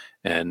terrible,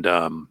 and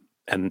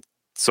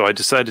so I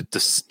decided to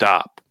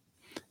stop,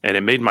 and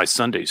it made my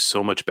Sundays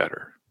so much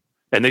better,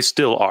 and they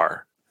still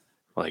are.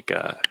 I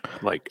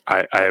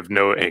have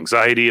no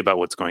anxiety about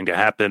what's going to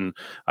happen.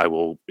 I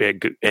will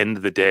end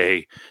the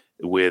day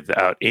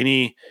without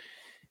any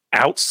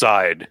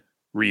outside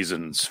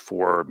reasons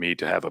for me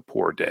to have a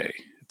poor day.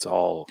 It's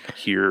all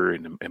here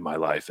in my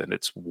life, and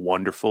it's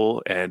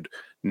wonderful. And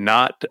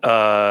not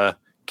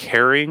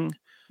caring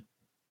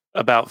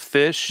about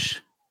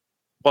Fish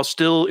while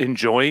still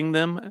enjoying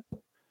them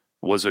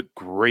was a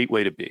great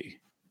way to be.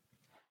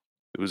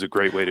 It was a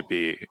great way to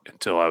be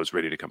until I was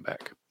ready to come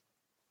back.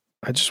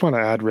 I just want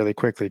to add really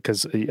quickly,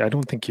 because I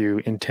don't think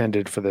you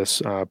intended for this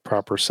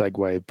proper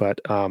segue, but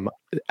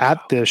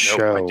at this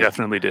show, I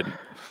definitely didn't.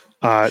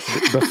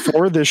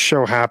 Before this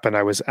show happened,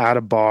 I was at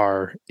a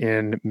bar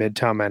in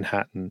Midtown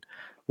Manhattan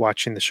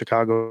watching the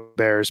Chicago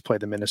Bears play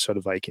the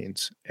Minnesota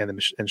Vikings. And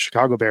the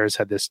Chicago Bears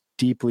had this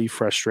deeply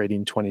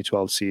frustrating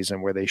 2012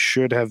 season where they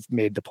should have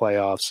made the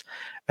playoffs,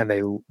 and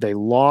they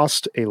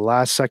lost a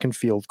last-second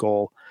field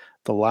goal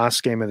the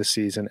last game of the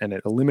season, and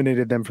it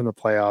eliminated them from the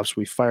playoffs.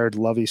 We fired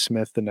Lovie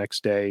Smith the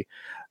next day.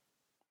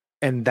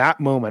 And that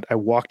moment, I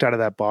walked out of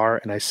that bar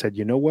and I said,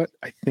 you know what?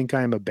 I think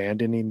I am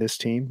abandoning this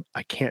team.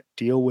 I can't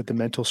deal with the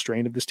mental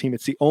strain of this team.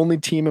 It's the only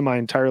team in my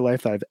entire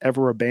life that I've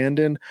ever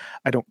abandoned.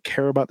 I don't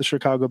care about the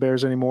Chicago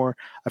Bears anymore.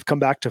 I've come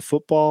back to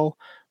football,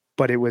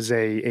 but it was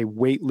a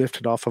weight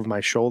lifted off of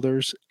my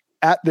shoulders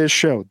at this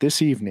show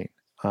this evening.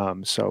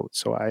 So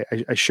I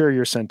share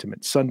your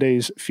sentiment.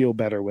 Sundays feel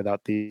better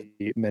without the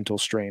mental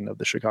strain of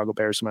the Chicago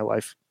Bears in my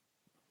life.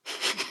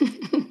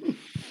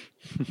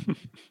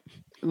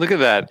 Look at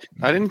that.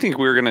 I didn't think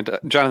we were going to,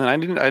 Jonathan, I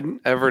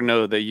didn't ever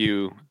know that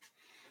you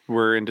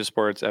were into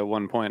sports at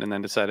one point and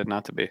then decided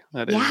not to be.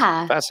 That is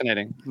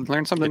fascinating.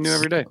 Learn something new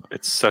every day.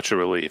 It's such a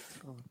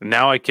relief.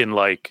 Now I can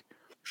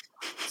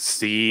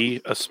see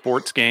a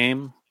sports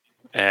game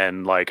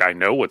and I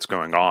know what's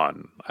going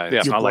on.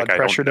 It's your not blood like I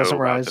pressure don't know doesn't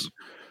about rise. them,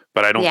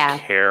 but I don't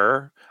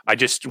care. I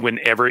just,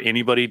 whenever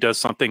anybody does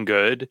something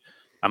good,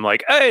 I'm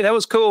like, hey, that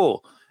was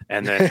cool.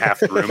 And then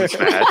half the room is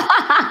mad.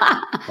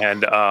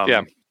 And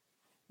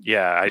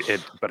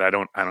but I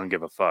don't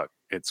give a fuck.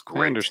 It's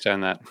great. I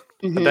understand that.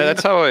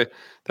 Mm-hmm.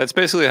 That's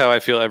basically how I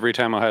feel every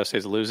time Ohio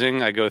State's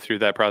losing. I go through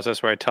that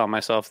process where I tell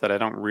myself that I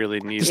don't really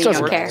need You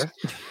don't care.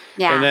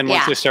 Yeah. And then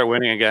once they start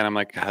winning again, I'm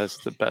like, God, this is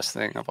the best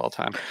thing of all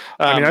time.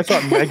 I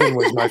thought Megan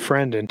was my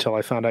friend until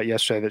I found out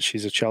yesterday that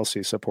she's a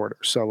Chelsea supporter.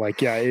 So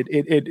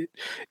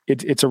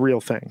it's a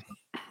real thing.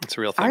 It's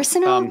a real thing.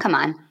 Arsenal, come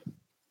on.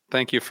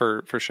 Thank you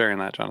for sharing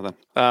that, Jonathan.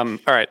 All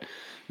right,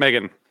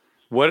 Megan,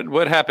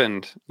 what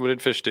happened? What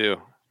did Fish do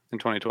in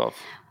 2012?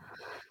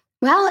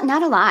 Well,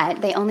 not a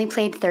lot. They only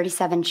played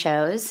 37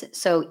 shows,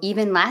 so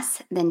even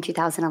less than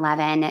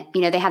 2011.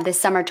 They have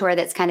this summer tour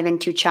that's kind of in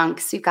two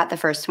chunks. We've got the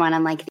first one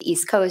on the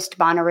East Coast,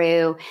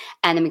 Bonnaroo,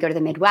 and then we go to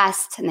the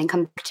Midwest and then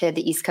come back to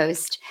the East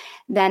Coast.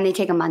 Then they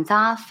take a month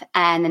off,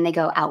 and then they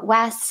go out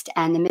west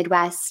and the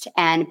Midwest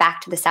and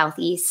back to the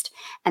Southeast.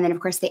 And then,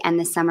 of course, they end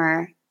the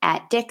summer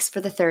at Dick's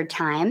for the third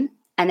time,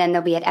 and then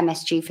they'll be at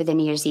MSG for the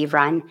New Year's Eve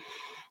run.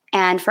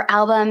 And for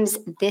albums,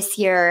 this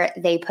year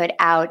they put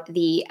out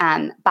the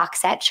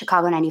box set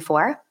Chicago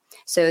 94.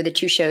 So the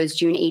two shows,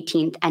 June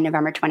 18th and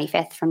November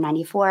 25th from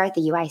 94 at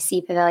the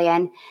UIC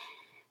Pavilion.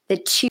 The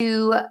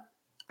two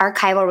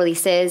archival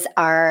releases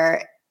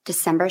are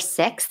December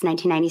 6th,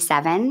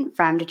 1997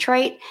 from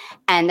Detroit,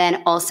 and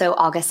then also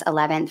August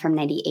 11th from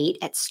 98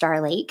 at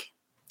Star Lake.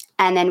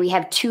 And then we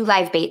have two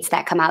live baits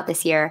that come out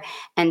this year,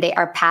 and they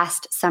are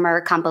past summer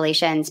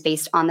compilations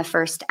based on the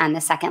first and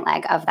the second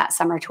leg of that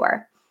summer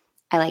tour.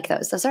 I like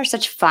those. Those are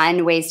such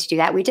fun ways to do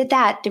that. We did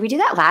that. Did we do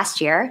that last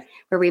year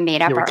where we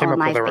made up our own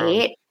live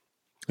bait?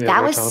 Yeah,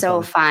 that was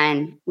so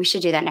fun. We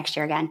should do that next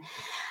year again.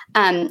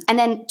 And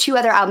then two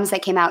other albums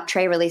that came out.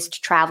 Trey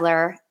released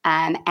Traveler,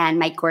 and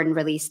Mike Gordon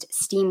released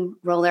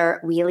Steamroller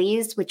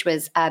Wheelies, which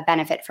was a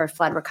benefit for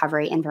flood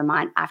recovery in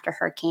Vermont after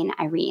Hurricane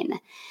Irene.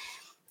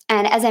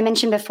 And as I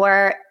mentioned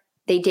before,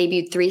 they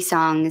debuted 3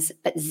 songs,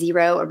 but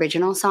 0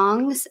 original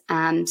songs.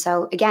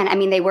 So again, I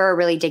mean, they were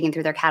really digging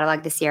through their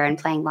catalog this year and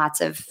playing lots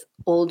of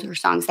older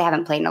songs they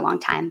haven't played in a long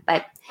time,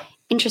 but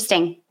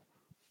interesting.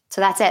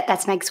 So that's it.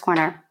 That's Meg's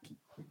Corner.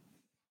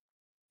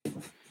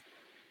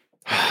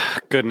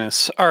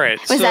 Goodness. All right.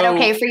 Was that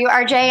okay for you,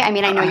 RJ? I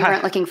mean, I know you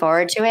weren't looking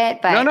forward to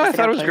it, but no, I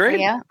thought it was great.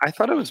 I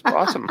thought it was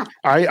awesome.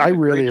 I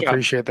really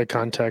appreciate the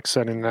context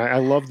setting. I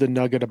love the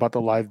nugget about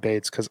the live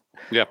baits because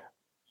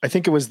I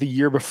think it was the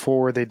year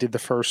before they did the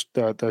first,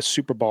 the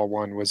Super Bowl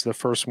one was the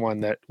first one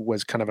that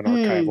was kind of an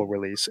archival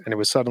release. And it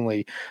was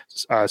suddenly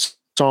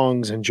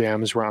songs and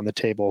jams were on the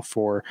table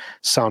for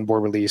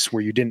soundboard release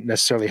where you didn't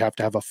necessarily have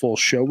to have a full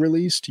show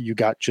released. You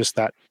got just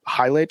that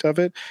highlight of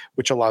it,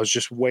 which allows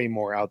just way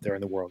more out there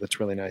in the world.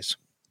 It's really nice.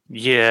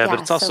 Yeah, but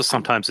it's also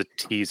sometimes a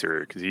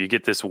teaser because you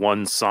get this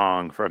one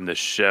song from the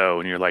show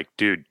and you're like,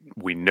 dude,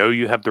 we know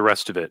you have the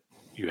rest of it.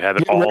 You have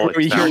it all.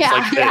 It sounds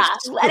like this.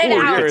 Let it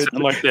out. It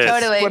sounds like this.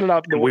 Totally. Put it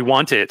up. We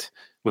want it.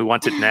 We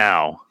want it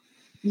now.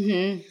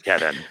 Mm-hmm. Yeah,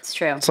 then. It's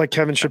true. It's like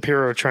Kevin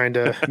Shapiro trying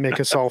to make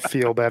us all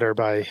feel better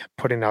by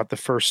putting out the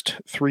first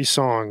 3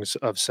 songs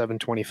of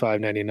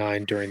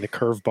 725.99 during the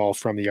curveball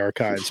from the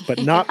archives,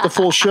 but not the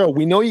full show.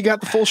 We know you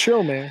got the full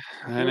show, man.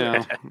 I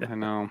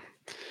know.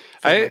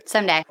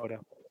 Someday.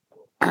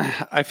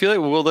 I feel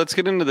like, let's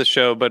get into the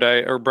show, but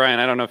Brian,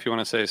 I don't know if you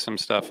want to say some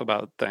stuff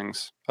about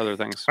other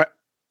things.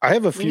 I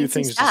have a few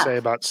things to say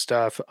about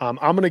stuff. I'm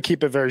going to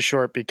keep it very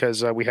short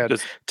because we had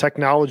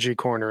technology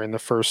corner in the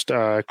first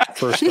third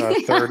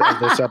of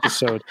this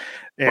episode.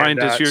 And, Brian,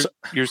 does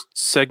your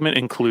segment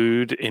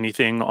include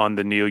anything on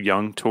the Neil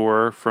Young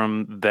tour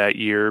from that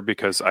year?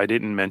 Because I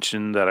didn't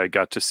mention that I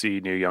got to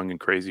see Neil Young and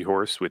Crazy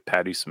Horse with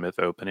Patti Smith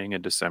opening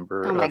in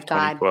December of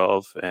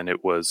 2012, and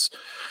it was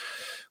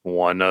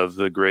one of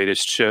the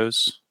greatest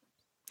shows.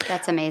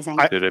 That's amazing.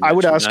 I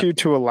would ask you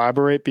to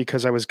elaborate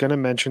because I was going to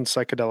mention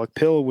Psychedelic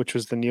Pill, which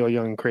was the Neil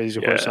Young Crazy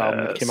Horse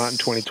album that came out in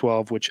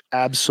 2012, which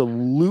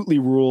absolutely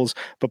rules.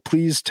 But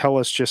please tell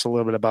us just a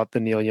little bit about the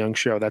Neil Young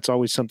show. That's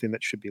always something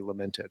that should be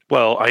lamented.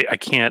 Well, I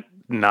can't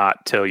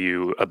not tell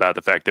you about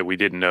the fact that we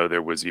didn't know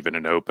there was even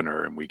an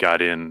opener, and we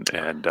got in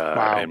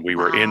and we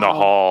were in the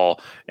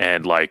hall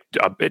and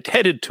it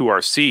headed to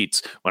our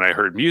seats when I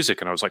heard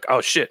music, and I was like,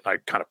 oh shit. I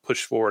kind of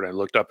pushed forward and I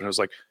looked up and I was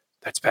like,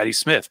 that's Patti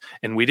Smith.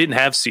 And we didn't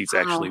have seats,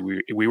 actually.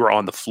 We were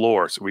on the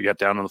floor. So we got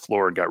down on the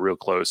floor and got real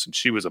close. And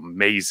she was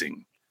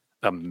amazing.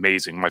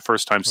 Amazing. My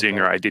first time seeing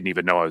her, I didn't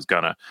even know I was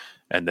gonna.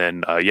 And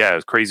then,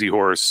 Crazy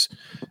Horse.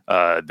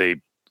 The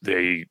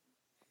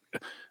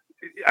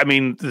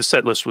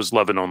set list was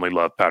Love and Only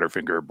Love,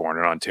 Powderfinger, Born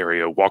in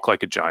Ontario, Walk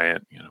Like a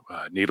Giant,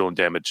 Needle and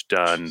Damage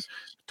Done,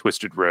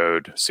 Twisted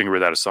Road, Singer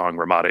Without a Song,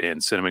 Ramada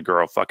Inn, Cinnamon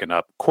Girl, Fucking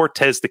Up,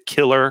 Cortez the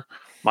Killer,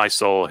 My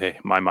Soul, Hey,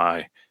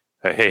 My.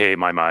 Hey,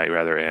 my,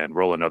 rather, and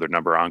Roll Another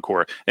Number,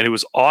 Encore. And it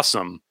was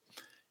awesome.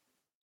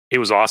 It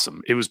was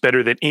awesome. It was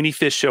better than any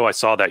Phish show I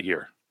saw that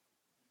year.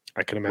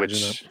 I can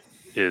imagine which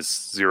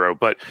is 0.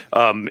 But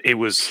it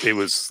was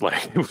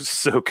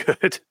so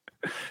good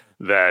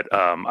that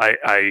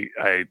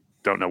I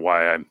don't know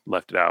why I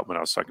left it out when I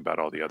was talking about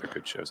all the other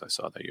good shows I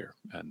saw that year.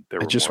 And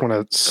I just want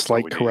a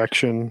slight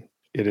correction.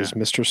 It is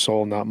Mr.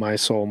 Soul, not My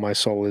Soul. My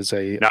Soul is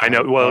a... No, I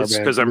know. Well, it's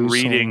because I'm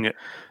reading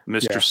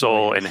Mr.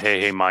 Soul and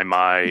Hey, My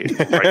right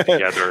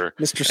together.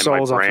 Mr.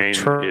 Soul's off of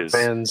Trans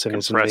and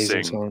it's an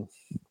amazing song.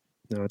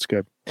 No, it's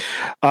good.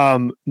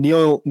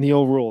 Neil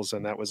rules,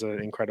 and that was an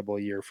incredible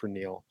year for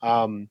Neil.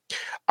 I'm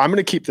going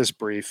to keep this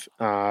brief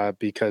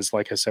because,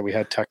 like I said, we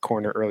had Tech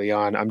Corner early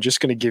on. I'm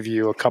just going to give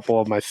you a couple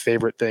of my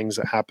favorite things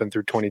that happened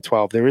through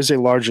 2012. There is a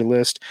larger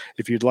list.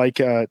 If you'd like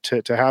to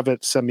have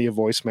it, send me a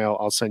voicemail.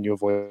 I'll send you a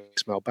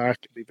voicemail back.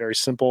 It'll be very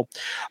simple.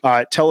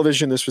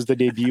 Television, this was the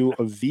debut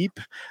of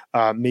Veep,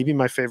 maybe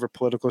my favorite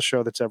political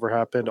show that's ever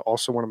happened.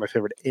 Also one of my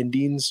favorite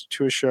endings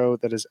to a show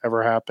that has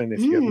ever happened.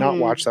 If you have not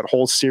watched that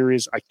whole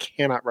series, I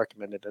cannot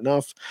recommend it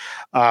enough.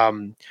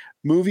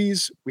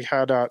 Movies, we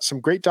had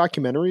some great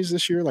documentaries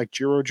this year, like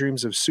Jiro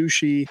Dreams of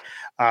Sushi,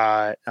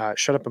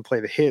 Shut Up and Play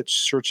the Hits,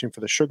 Searching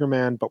for the Sugar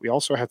Man, but we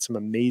also had some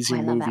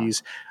amazing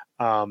movies.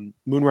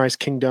 Moonrise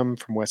Kingdom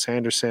from Wes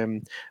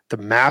Anderson, The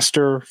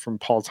Master from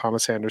Paul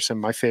Thomas Anderson,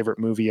 my favorite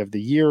movie of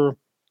the year.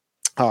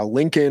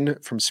 Lincoln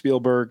from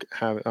Spielberg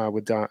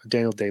with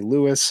Daniel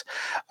Day-Lewis,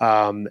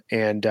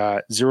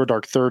 and Zero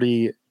Dark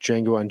 30,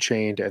 Django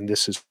Unchained, and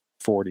This Is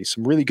 40.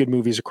 Some really good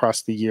movies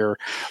across the year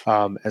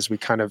as we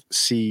kind of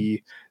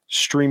see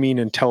streaming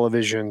and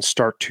television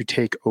start to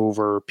take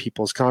over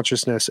people's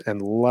consciousness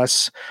and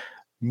less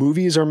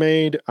movies are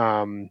made.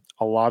 A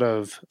lot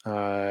of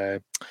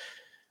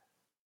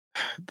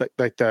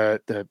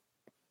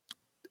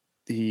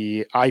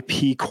the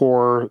IP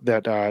core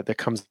that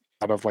comes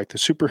out of like the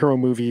superhero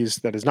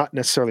movies that is not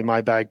necessarily my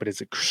bag, but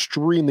is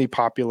extremely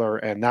popular,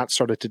 and that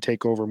started to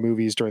take over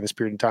movies during this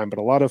period of time. But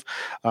a lot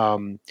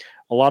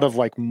of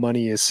like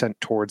money is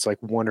sent towards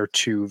like one or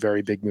two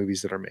very big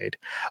movies that are made.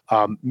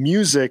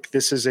 Music,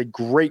 this is a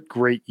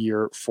great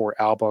year for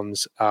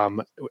albums.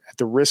 At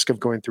the risk of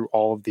going through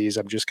all of these,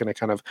 I'm just going to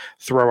kind of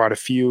throw out a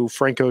few.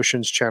 Frank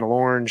Ocean's Channel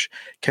Orange,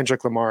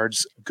 Kendrick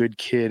Lamar's Good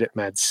Kid,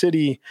 Mad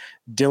City.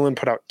 Dylan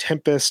put out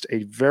Tempest,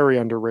 a very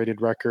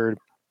underrated record.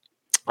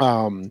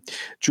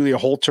 Julia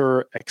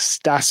Holter,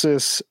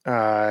 Ecstasis,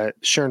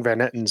 Sharon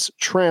Van Etten's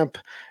Tramp,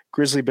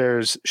 Grizzly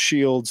Bears,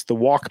 Shields, The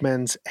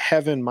Walkmens,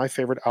 Heaven, my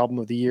favorite album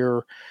of the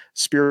year,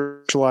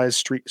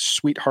 Spiritualized,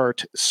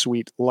 Sweetheart,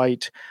 Sweet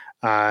Light,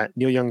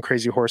 Neil Young,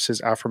 Crazy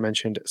Horses,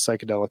 aforementioned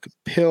Psychedelic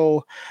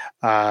Pill,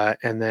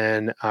 and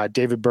then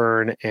David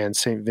Byrne and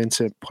St.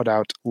 Vincent put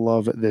out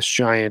Love This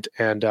Giant,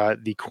 and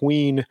the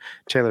Queen,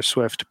 Taylor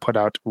Swift, put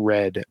out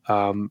Red.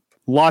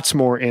 Lots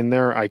more in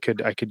there. I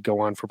could go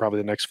on for probably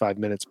the next 5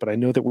 minutes, but I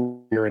know that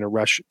we're in a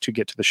rush to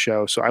get to the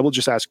show. So I will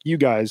just ask you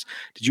guys,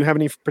 did you have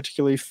any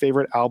particularly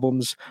favorite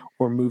albums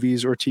or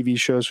movies or TV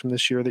shows from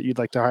this year that you'd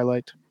like to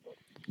highlight?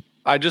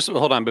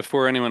 Hold on.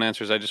 Before anyone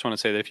answers, I just want to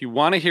say that if you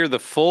want to hear the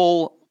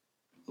full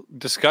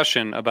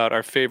discussion about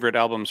our favorite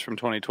albums from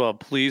 2012,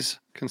 please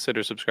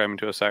consider subscribing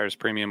to Osiris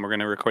Premium. We're going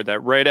to record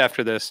that right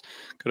after this.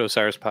 Go to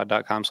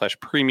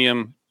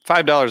osirispod.com/premium.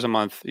 $5 a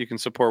month. You can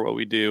support what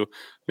we do.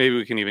 Maybe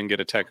we can even get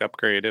a tech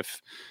upgrade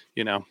if,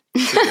 we get more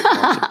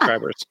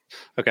subscribers.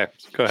 Okay,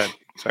 go ahead.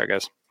 Sorry,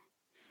 guys.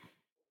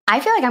 I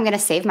feel like I'm going to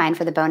save mine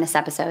for the bonus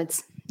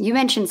episodes. You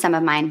mentioned some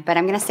of mine, but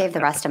I'm going to save the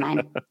rest of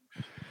mine.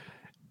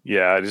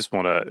 Yeah, I just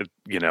want to,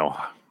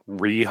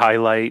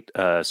 re-highlight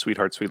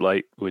Sweetheart, Sweet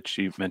Light, which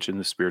you mentioned,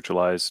 the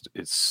Spiritualized.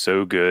 It's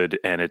so good,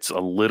 and it's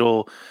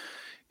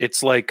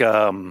like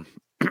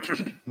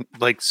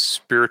like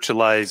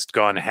spiritualized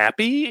gone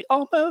happy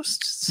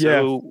almost.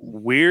 So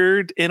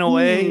weird in a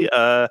way,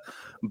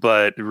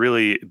 but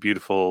really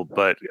beautiful.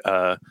 But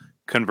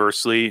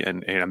conversely,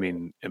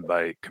 and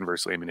by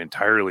conversely, I mean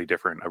entirely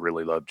different. I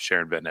really loved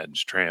Sharon Van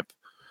Etten's Tramp.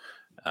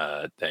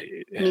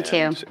 Me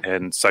too.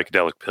 And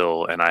Psychedelic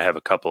Pill, and I have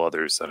a couple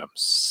others that I'm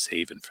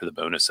saving for the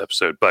bonus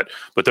episode. But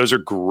those are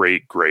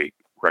great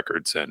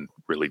records and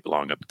really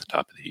belong up at the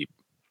top of the heap.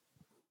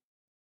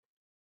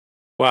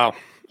 Wow.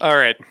 All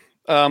right.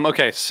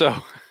 Okay, so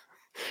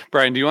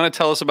Brian, do you want to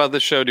tell us about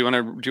this show? Do you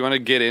want to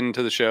get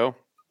into the show?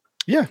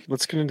 Yeah,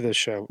 let's get into this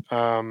show.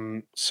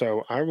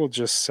 So I will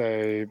just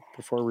say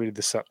before I read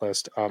the set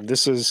list,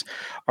 this is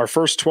our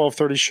first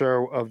 12:30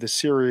 show of the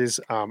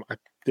series.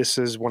 This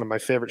is one of my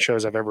favorite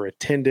shows I've ever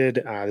attended.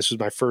 This was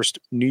my first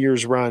New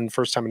Year's run,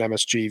 first time at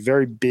MSG.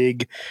 Very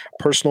big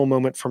personal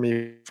moment for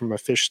me from a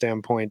Phish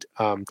standpoint.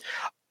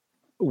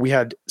 We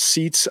had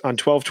seats on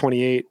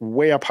 1228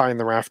 way up high in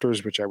the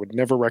rafters, which I would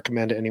never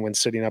recommend to anyone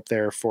sitting up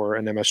there for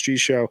an MSG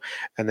show.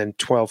 And then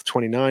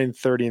 1229,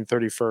 30, and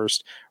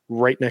 31st,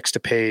 right next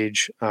to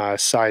Page,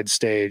 side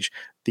stage,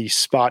 the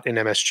spot in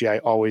MSG I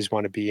always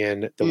want to be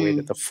in, the way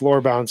that the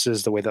floor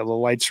bounces, the way that the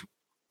lights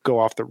go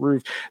off the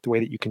roof, the way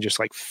that you can just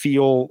like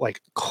feel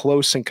like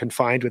close and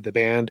confined with the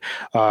band.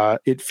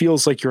 It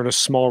feels like you're in a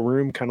small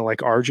room, kind of like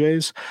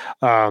RJ's.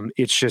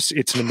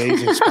 It's an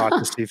amazing spot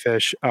to see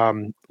Phish.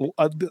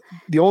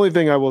 The only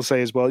thing I will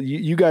say is, well,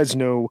 you guys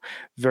know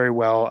very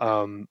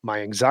well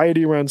my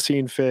anxiety around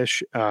seeing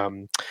Phish,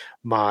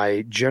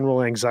 my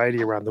general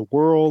anxiety around the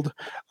world.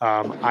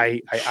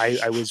 I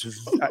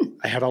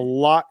had a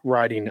lot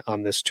riding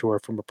on this tour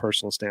from a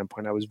personal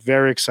standpoint. I was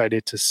very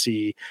excited to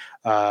see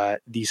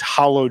these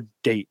hallowed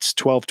dates,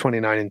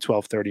 1229 and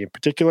 1230 in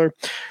particular.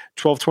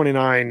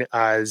 1229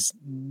 is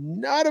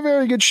not a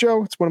very good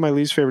show. It's one of my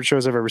least favorite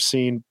shows I've ever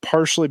seen,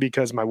 partially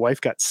because my wife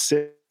got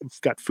sick,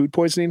 got food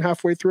poisoning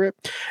halfway through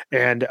it,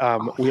 and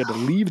we had to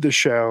leave the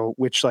show,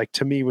 which like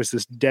to me was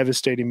this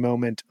devastating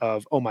moment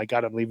of, oh my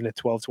god, I'm leaving at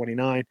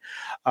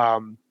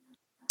 1229.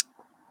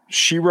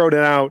 She wrote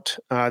it out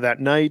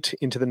that night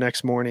into the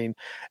next morning,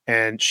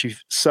 and she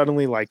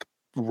suddenly like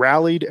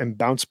rallied and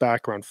bounced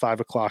back around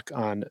 5 o'clock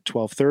on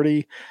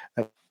 1230.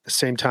 At the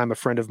same time, a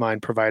friend of mine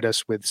provided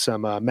us with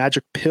some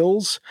magic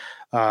pills,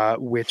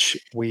 which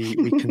we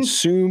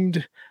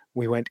consumed.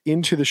 We went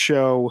into the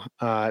show.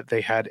 They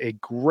had a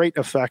great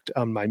effect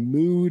on my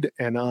mood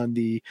and on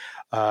the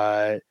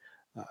vibe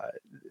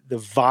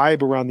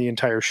around the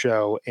entire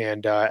show.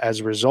 And as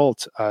a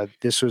result,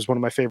 this was one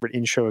of my favorite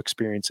in-show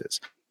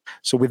experiences.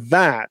 So with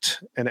that,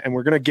 and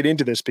we're going to get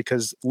into this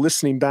because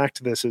listening back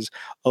to this is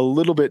a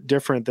little bit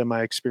different than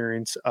my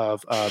experience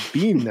of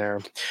being there.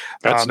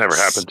 That's never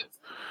happened.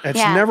 It's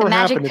never the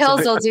magic happened.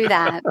 pills will do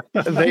that.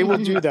 They will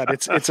do that.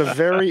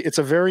 It's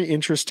a very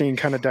interesting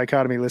kind of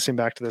dichotomy listening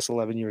back to this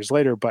 11 years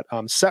later. But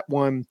set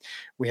one,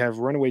 we have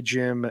Runaway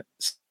Jim,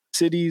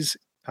 Cities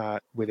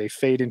with a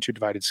fade into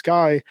Divided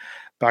Sky,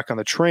 Back on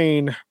the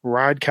Train,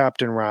 Ride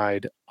Captain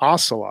Ride,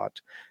 Ocelot,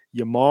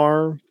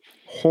 Yamar,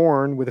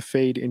 Horn with a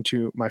fade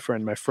into My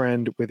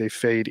Friend with a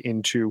fade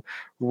into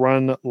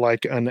Run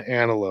Like an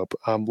Antelope.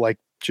 Like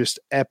just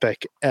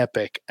epic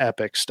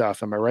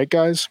stuff. Am I right,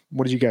 guys?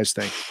 What do you guys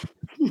think?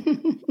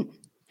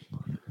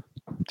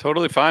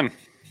 Totally fine.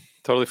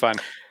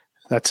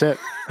 That's it.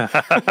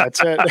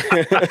 That's it.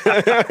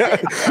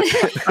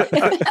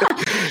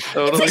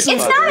 Totally It's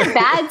not a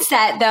bad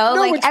set though.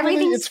 No, like it's really-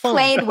 everything's it's fun.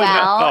 played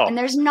well, No. and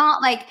there's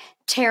not like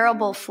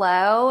terrible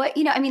flow.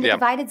 You know, I mean, the Yeah.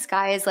 Divided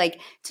Sky is like,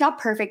 it's not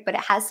perfect, but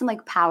it has some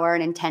like power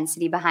and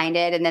intensity behind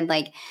it. And then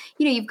like,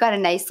 you know, you've got a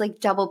nice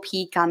like double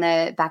peak on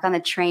the Back on the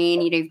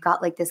Train. You know, you've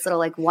got like this little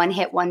like one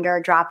hit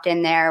wonder dropped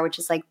in there, which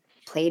is like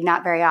played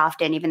not very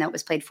often, even though it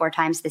was played 4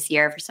 times this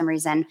year for some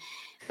reason.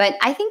 But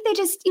I think they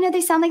just, you know,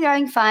 they sound like they're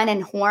having fun.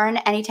 And Horn,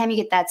 anytime you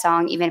get that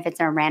song, even if it's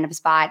in a random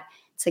spot,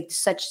 it's like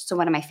so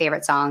one of my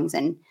favorite songs.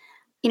 And,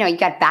 you know, you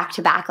got back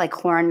to back like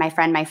Horn, My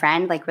Friend,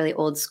 like really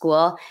old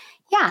school.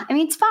 Yeah, I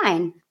mean, it's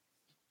fine.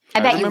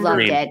 I bet you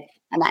loved it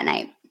on that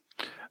night.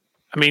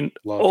 I mean,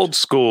 Loved. old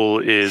school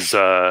is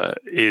Ride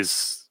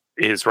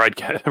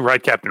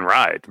Captain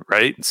Ride,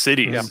 right?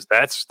 Cities. Yeah.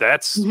 That's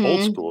Mhm.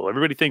 old school.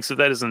 Everybody thinks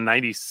that is a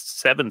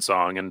 '97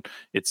 song, and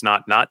it's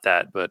not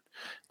that. But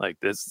like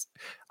this,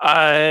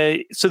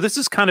 so this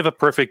is kind of a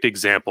perfect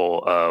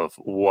example of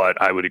what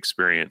I would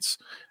experience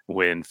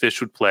when Phish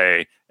would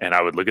play, and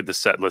I would look at the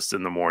set list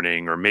in the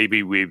morning, or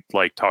maybe we'd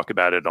like talk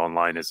about it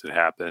online as it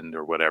happened,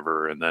 or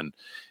whatever, and then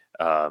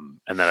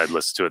I'd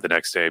listen to it the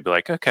next day. I'd be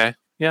like, okay,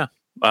 yeah.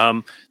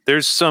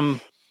 There's some.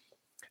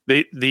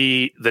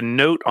 The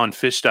note on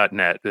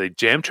Phish.net, the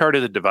jam chart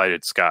of the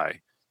Divided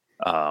Sky,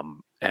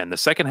 and the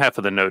second half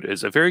of the note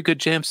is a very good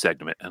jam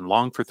segment and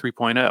long for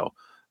 3.0.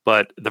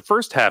 But the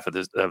first half of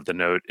the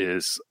note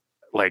is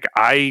like,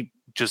 I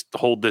just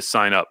hold this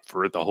sign up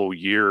for the whole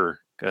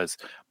year because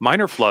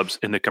minor flubs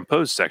in the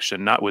composed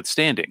section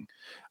notwithstanding,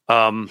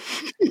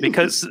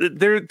 because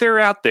they're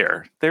out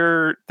there,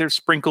 they're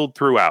sprinkled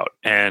throughout.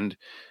 And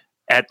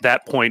at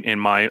that point in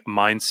my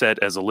mindset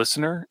as a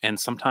listener, and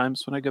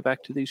sometimes when I go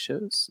back to these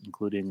shows,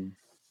 including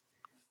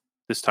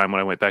this time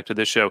when I went back to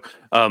this show,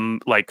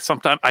 like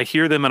sometimes I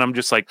hear them and I'm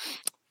just like,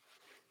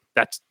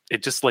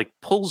 it just like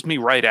pulls me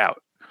right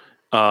out.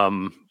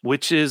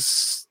 Which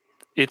is,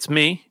 it's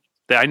me.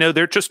 I know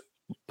they're just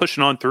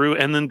pushing on through,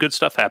 and then good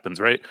stuff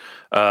happens, right?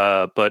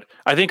 But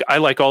I think I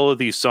like all of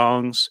these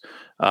songs,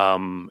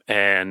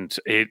 and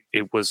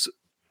it's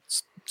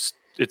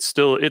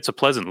a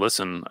pleasant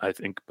listen, I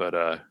think.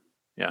 But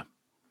yeah.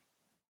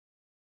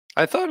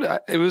 I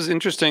thought it was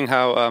interesting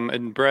how,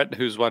 and Brett,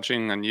 who's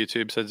watching on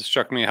YouTube, said it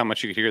struck me how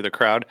much you could hear the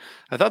crowd.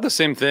 I thought the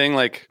same thing,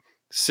 like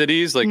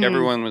Cities, like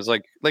everyone was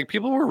like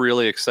people were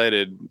really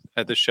excited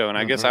at the show. And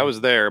I guess I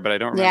was there, but I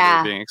don't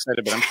remember being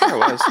excited, but I'm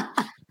sure I was.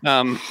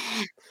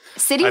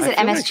 Cities at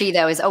MSG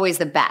though is always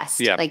the best.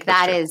 Yeah, like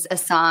that is a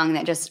song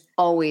that just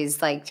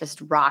always like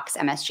just rocks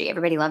MSG.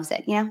 Everybody loves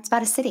it. You know, it's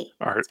about a city.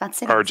 It's about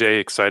cities. RJ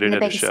excited at a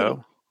big show.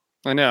 city.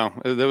 I know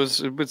it was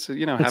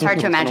you know, It's hard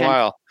to imagine. a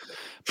while.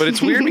 But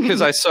it's weird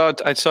because I saw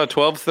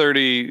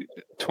 12/30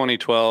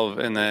 2012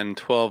 and then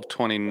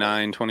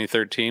 12/29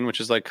 2013,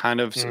 which is like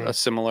kind of a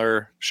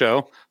similar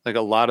show, like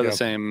a lot of the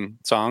same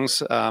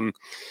songs.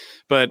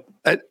 But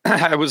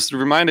I was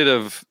reminded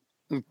of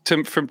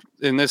Tim from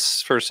in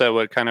this first set.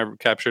 What kind of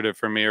captured it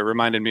for me, or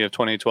reminded me of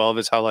 2012,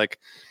 is how like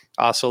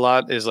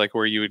Ocelot is like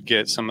where you would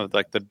get some of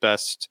like the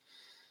best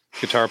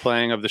guitar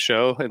playing of the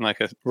show, and like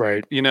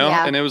you know,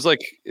 and it was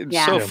like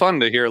it's so fun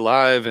to hear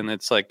live, and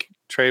it's like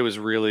Trey was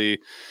really,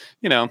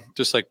 you know,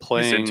 just like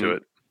playing into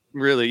it.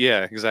 Really,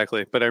 yeah,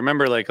 exactly. But I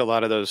remember like a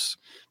lot of those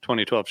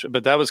 2012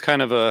 but that was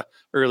kind of a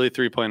early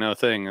 3.0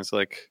 thing. It's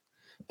like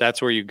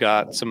that's where you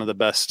got some of the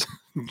best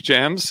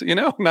jams, you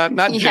know, not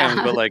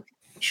jams, but like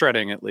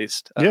shredding at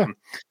least.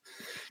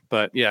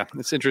 But yeah,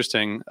 it's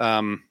interesting.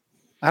 I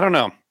don't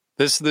know.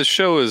 This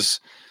show is,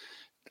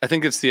 I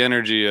think it's the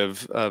energy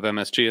of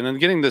MSG, and then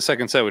getting the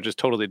second set, which is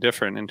totally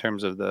different in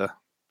terms of the,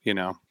 you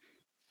know,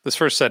 this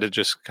first set is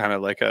just kind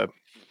of like I'm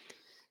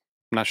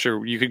not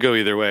sure, you could go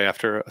either way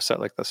after a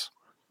set like this.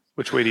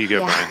 Which way do you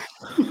go,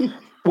 Brian?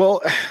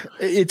 Well,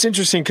 it's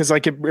interesting because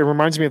like it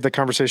reminds me of the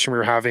conversation we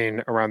were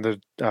having around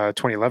the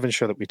 2011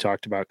 show that we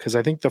talked about, because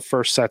I think the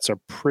first sets are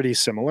pretty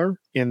similar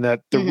in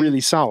that they're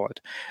really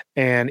solid,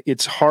 and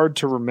it's hard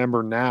to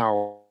remember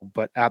now,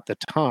 but at the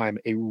time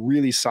a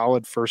really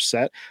solid first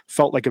set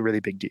felt like a really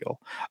big deal.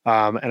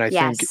 And I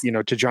think, you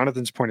know, to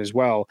Jonathan's point as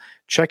well,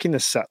 checking the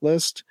set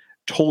list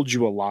told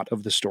you a lot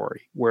of the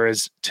story,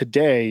 whereas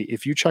today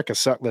if you check a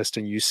set list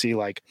and you see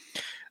like,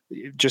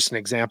 just an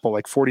example,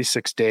 like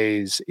 46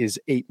 Days is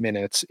 8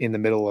 minutes in the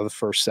middle of the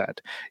first set.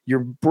 Your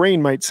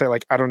brain might say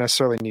like, I don't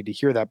necessarily need to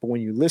hear that. But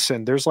when you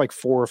listen, there's like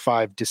 4 or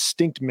 5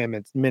 distinct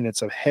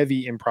minutes of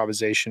heavy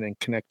improvisation and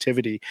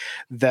connectivity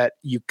that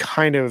you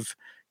kind of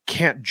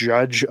can't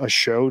judge a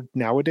show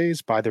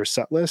nowadays by their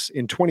set list.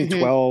 In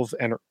 2012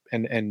 and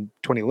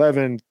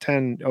 2011,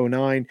 10,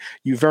 09,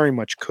 you very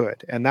much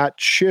could. And that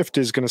shift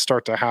is going to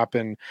start to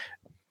happen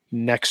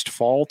next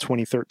fall,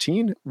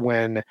 2013,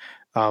 when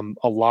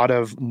a lot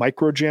of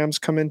micro jams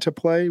come into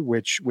play,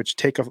 which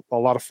take a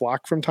lot of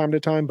flack from time to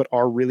time, but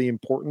are really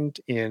important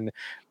in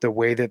the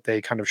way that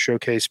they kind of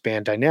showcase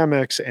band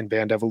dynamics and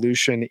band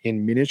evolution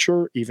in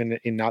miniature, even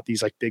in not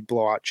these like big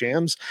blowout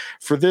jams.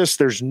 For this,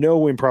 there's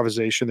no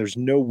improvisation, there's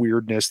no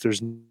weirdness,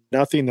 there's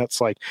nothing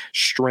that's like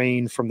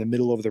strained from the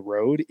middle of the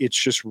road.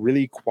 It's just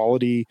really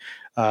quality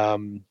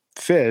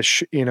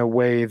fish in a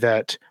way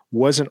that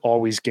wasn't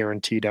always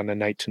guaranteed on a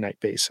night-to-night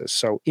basis.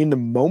 So in the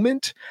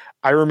moment,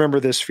 I remember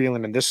this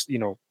feeling, and this,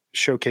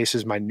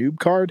 showcases my noob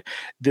card.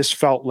 This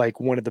felt like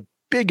one of the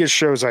biggest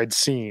shows I'd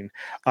seen.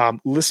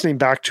 Listening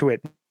back to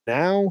it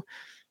now,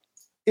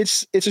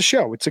 it's a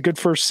show. It's a good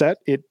first set.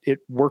 It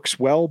works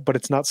well, but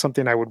it's not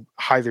something I would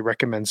highly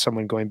recommend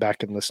someone going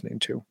back and listening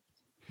to.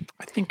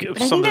 I think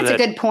that's a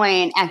good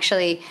point,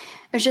 actually.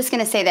 I was just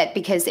going to say that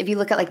because if you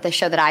look at like the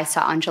show that I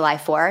saw on July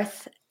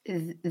 4th,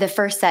 the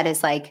first set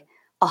is like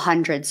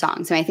 100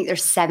 songs. I think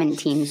there's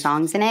 17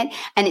 songs in it,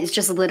 and it's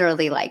just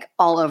literally like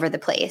all over the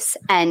place.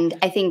 And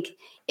I think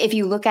if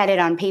you look at it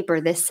on paper,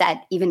 this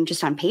set, even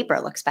just on paper,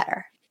 looks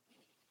better.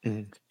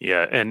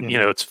 Yeah. And,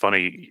 it's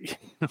funny,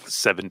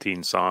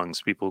 17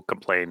 sons. People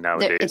complain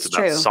nowadays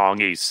about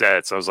songy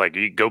sets. I was like,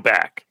 you go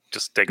back.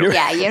 Just take a look.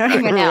 Yeah, you don't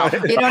even know.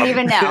 You don't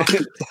even know.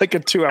 Like a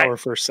 2-hour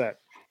first set.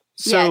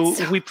 So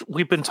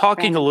we've been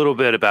talking a little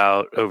bit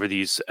about over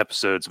these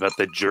episodes about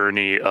the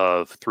journey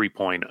of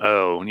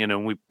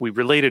 3.0. We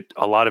related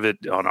a lot of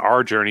it on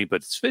our journey,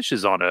 but Fish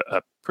is on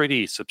a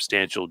pretty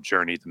substantial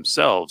journey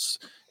themselves.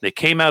 They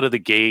came out of the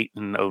gate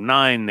in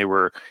 09. They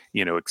were,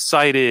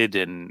 excited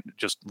and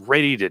just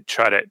ready to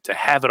try to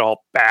have it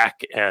all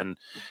back. And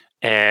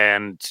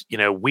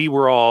we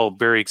were all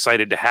very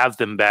excited to have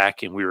them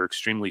back, and we were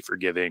extremely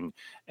forgiving.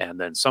 And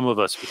then some of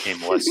us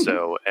became less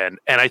so. And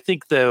I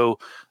think, though,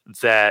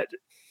 that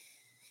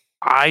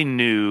I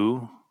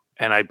knew,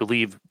 and I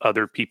believe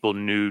other people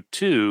knew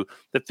too,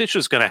 that Fish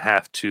was going to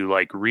have to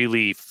like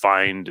really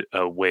find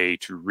a way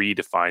to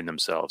redefine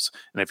themselves.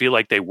 And I feel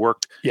like they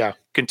worked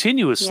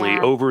continuously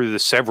over the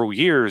several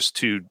years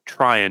to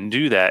try and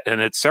do that. And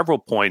at several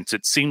points,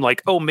 it seemed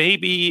like, oh,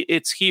 maybe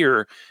it's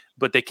here.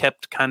 But they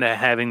kept kind of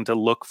having to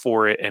look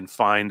for it and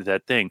find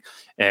that thing.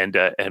 And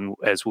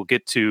as we'll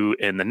get to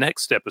in the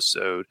next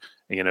episode,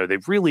 they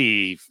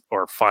really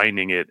are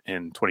finding it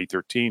in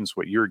 2013 is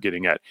what you're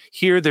getting at.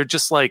 Here, they're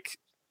just like,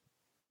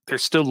 they're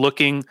still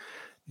looking.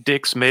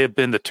 Dick's may have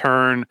been the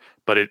turn,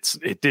 but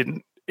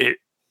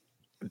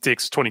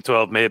Dick's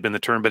 2012 may have been the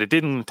turn, but it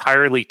didn't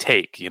entirely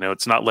take.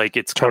 It's not like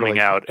it's coming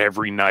out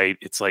every night.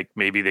 It's like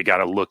maybe they got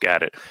to look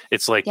at it.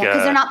 It's like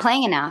because they're not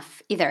playing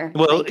enough either.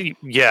 Well,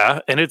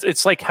 and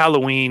it's like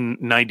Halloween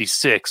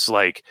 '96.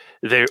 Like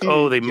they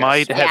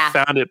might have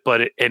found it,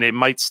 but it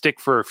might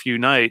stick for a few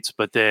nights,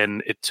 but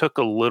then it took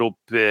a little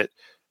bit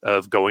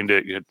of going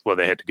to. Well,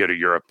 they had to go to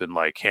Europe and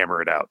like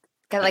hammer it out.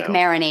 Got like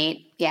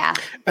marinate. Yeah.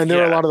 And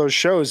there are a lot of those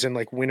shows in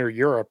like winter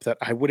Europe that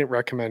I wouldn't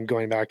recommend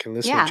going back and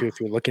listening to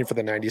if you're looking for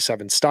the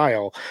 97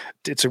 style.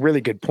 It's a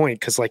really good point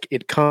because like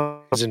it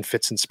comes in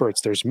fits and spurts.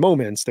 There's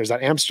moments, there's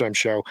that Amsterdam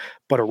show,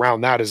 but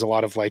around that is a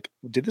lot of like,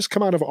 did this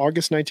come out of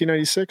August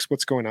 1996?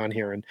 What's going on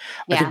here? And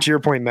I think to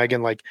your point,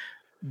 Megan, like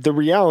the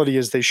reality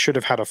is they should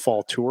have had a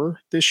fall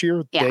tour this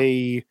year. Yeah.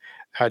 They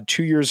had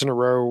 2 years in a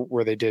row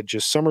where they did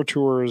just summer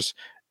tours,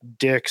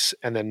 Dick's,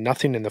 and then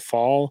nothing in the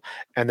fall.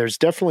 And there's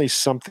definitely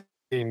something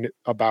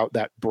about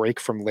that break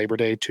from Labor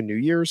Day to New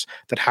Year's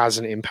that has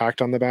an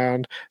impact on the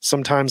band.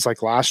 Sometimes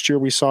like last year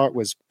we saw it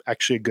was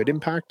actually a good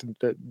impact.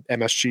 The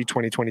MSG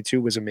 2022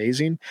 was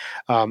amazing.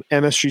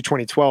 MSG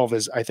 2012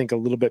 is I think a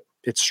little bit,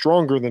 it's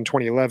stronger than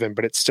 2011,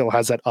 but it still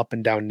has that up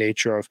and down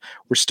nature of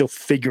we're still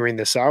figuring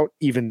this out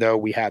even though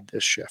we had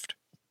this shift.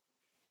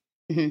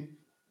 Mm-hmm.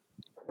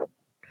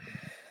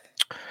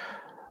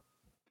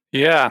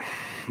 Yeah,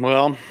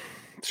 well,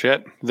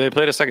 shit. They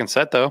played a second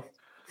set though.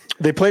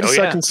 They played a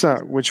second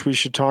set, which we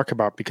should talk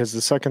about because the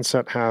second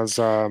set has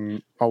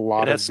a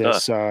lot of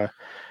this.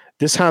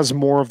 This has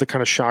more of the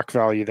kind of shock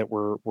value that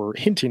we're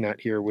hinting at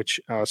here.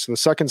 Which so the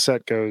second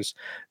set goes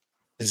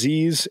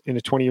Disease into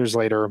 20 Years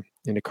Later,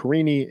 into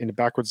Carini, into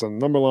Backwards on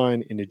the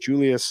Numberline, into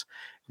Julius,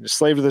 into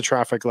Slave to the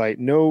Traffic Light.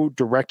 No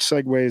direct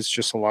segues,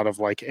 just a lot of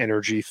like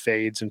energy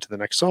fades into the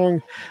next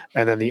song,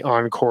 and then the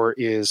encore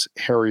is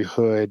Harry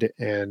Hood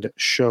and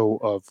Show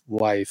of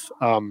Life.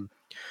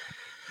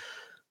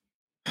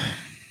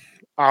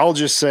 I'll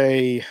just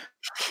say,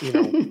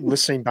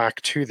 listening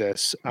back to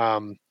this,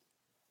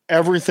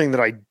 everything that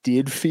I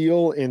did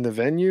feel in the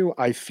venue,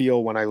 I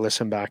feel when I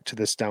listen back to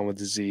this Down with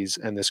Disease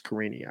and this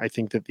Carini. I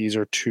think that these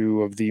are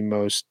two of the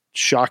most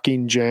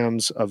shocking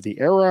jams of the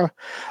era.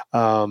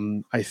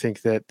 I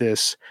think that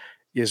this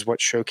is what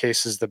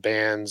showcases the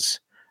band's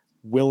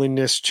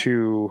willingness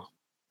to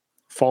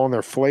fall on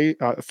their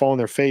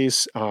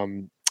face,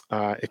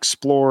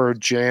 explore,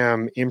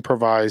 jam,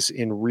 improvise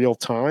in real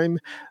time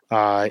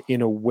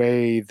in a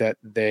way that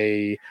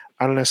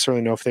I don't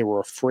necessarily know if they were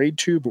afraid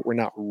to, but were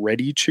not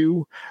ready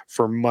to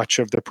for much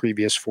of the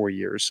previous 4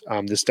 years.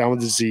 This Down with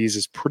Disease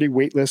is pretty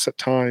weightless at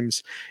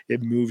times.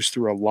 It moves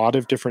through a lot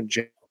of different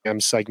jam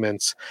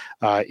segments.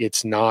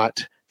 It's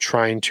not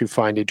trying to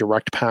find a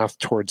direct path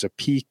towards a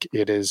peak.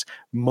 It is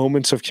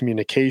moments of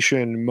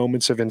communication,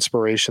 moments of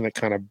inspiration that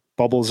kind of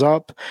bubbles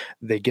up.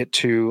 They get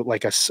to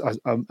like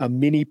a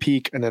mini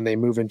peak, and then they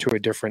move into a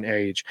different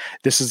age.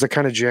 This is the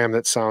kind of jam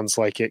that sounds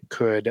like it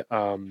could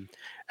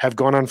have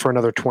gone on for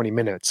another 20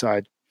 minutes.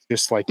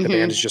 Just like the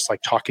band is just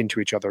like talking to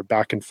each other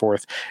back and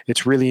forth.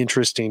 It's really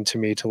interesting to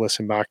me to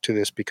listen back to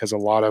this because a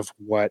lot of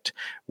what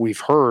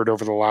we've heard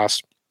over the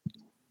last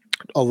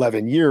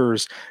 11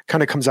 years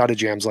kind of comes out of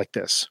jams like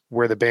this,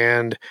 where the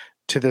band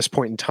to this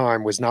point in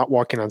time was not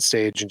walking on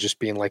stage and just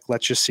being like,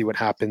 let's just see what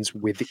happens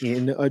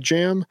within a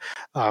jam.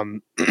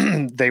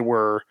 They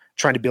were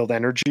trying to build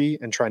energy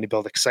and trying to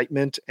build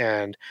excitement.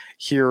 And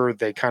here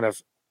they kind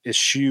of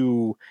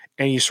eschew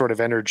any sort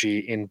of energy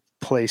in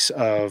place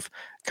of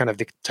kind of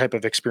the type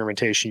of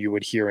experimentation you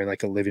would hear in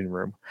like a living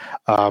room.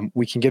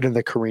 We can get into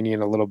the Carini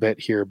in a little bit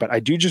here, but I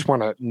do just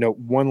want to note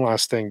one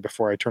last thing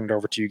before I turn it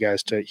over to you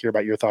guys to hear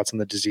about your thoughts on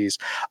the Disease.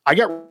 I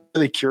got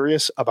really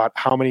curious about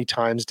how many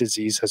times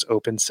Disease has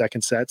opened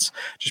second sets,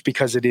 just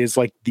because it is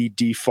like the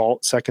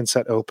default second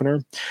set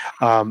opener.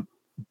 Do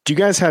you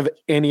guys have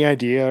any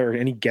idea or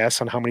any guess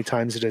on how many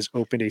times it has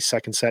opened a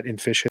second set in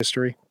Phish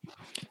history?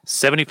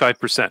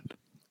 75%.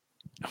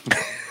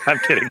 I'm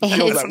kidding.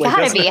 It's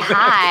got to be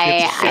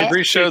high.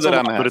 Every show that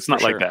I'm at, but it's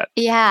not like that.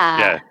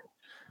 Yeah.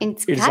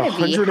 It's It is got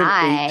to be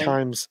high.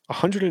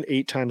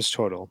 108 times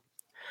total.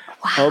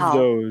 Wow. Of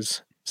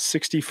those,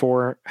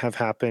 64 have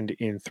happened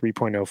in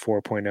 3.0,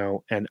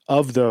 4.0. And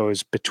of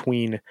those,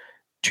 between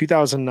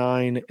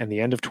 2009 and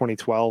the end of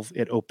 2012,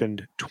 it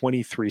opened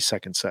 23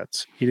 second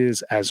sets. It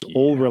is as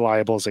old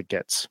reliable as it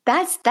gets.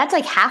 That's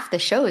like half the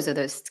shows of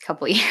those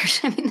couple of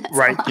years. I mean, that's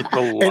Right. a lot. It's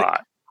a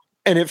lot.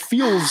 And it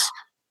feels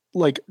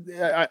like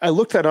I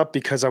looked that up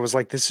because I was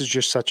like, this is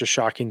just such a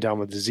shocking Down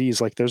with Disease.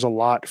 Like there's a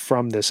lot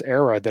from this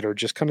era that are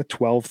just kind of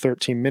 12,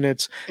 13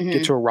 minutes,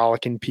 get to a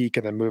rollicking peak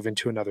and then move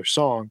into another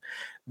song.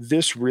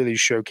 This really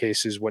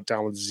showcases what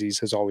Down with Disease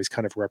has always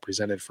kind of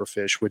represented for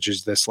Phish, which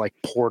is this like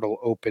portal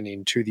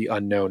opening to the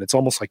unknown. It's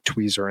almost like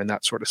Tweezer in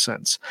that sort of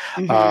sense.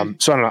 So I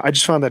don't know. I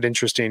just found that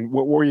interesting.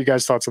 What were you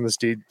guys' thoughts on this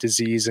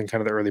Disease and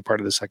kind of the early part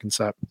of the second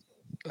set?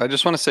 I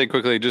just want to say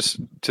quickly, just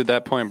to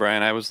that point,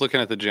 Brian, I was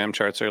looking at the jam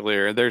charts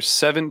earlier. There's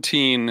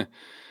 17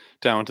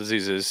 Down with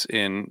Diseases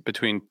in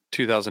between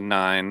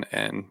 2009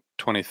 and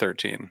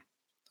 2013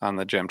 on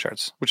the jam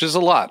charts, which is a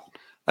lot.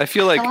 I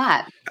feel like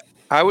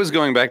I was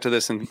going back to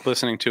this and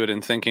listening to it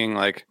and thinking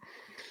like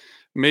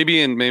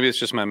maybe it's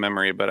just my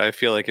memory, but I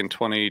feel like in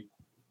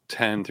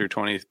 2010 through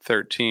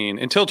 2013,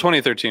 until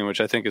 2013, which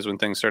I think is when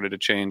things started to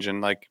change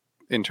and like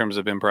in terms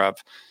of improv,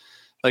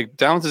 like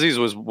Down with Disease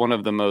was one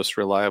of the most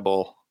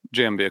reliable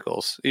jam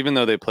vehicles, even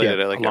though they played it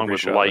at like every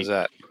show I was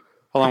at.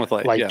 Along with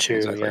Light. Light yeah, too,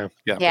 exactly.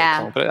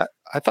 Yeah. But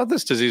I thought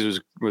this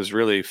Disease was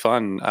really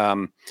fun.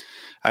 Kind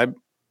of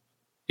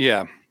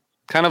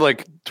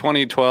like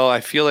 2012. I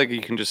feel like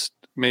you can just,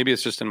 maybe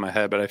it's just in my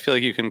head, but I feel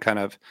like you can kind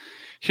of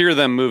hear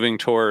them moving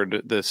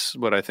toward this,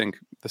 what I think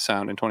the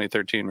sound in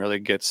 2013 really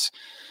gets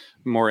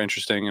more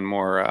interesting and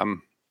more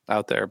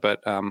out there.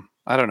 But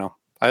I don't know.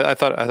 I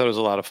thought it was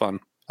a lot of fun.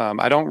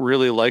 I don't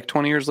really like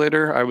 20 Years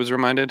Later. I was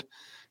reminded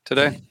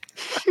today.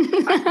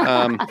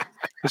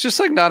 It's just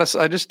like not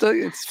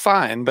it's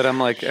fine, but I'm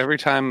like every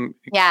time,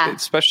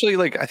 especially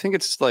like I think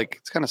it's like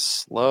it's kind of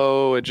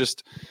slow. It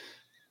just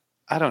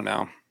I don't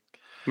know.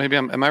 Maybe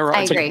am I wrong?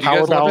 I agree.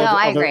 Power ballad. No,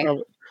 I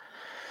agree.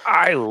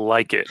 I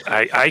like it.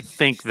 I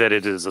think that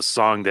it is a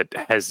song that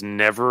has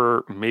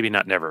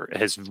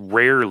has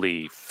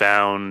rarely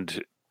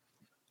found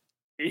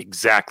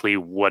exactly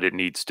what it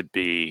needs to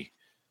be.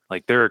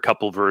 Like there are a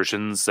couple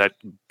versions that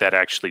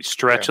actually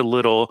stretch a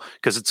little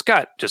because it's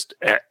got just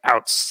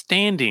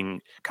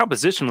outstanding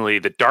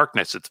compositionally. The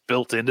darkness that's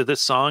built into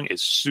this song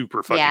is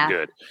super fucking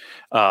good.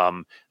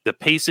 The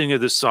pacing of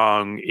the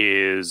song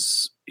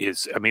is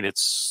I mean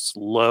it's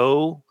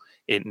slow.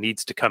 It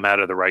needs to come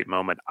out of the right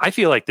moment. I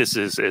feel like this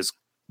is as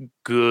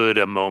good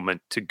a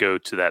moment to go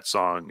to that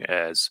song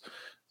as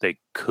they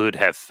could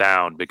have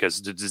found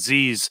because the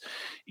Disease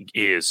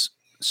is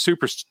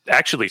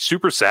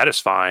super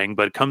satisfying,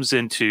 but it comes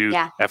into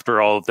after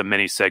all of the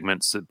many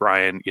segments that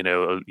Brian,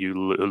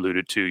 you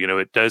alluded to,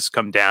 it does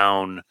come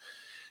down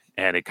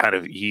and it kind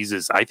of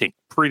eases, I think,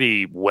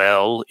 pretty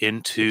well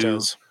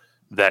into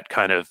that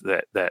kind of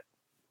that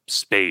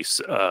space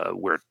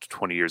where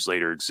 20 Years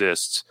Later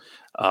exists.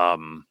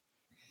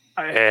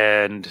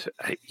 It's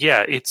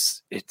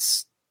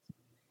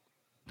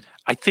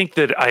I think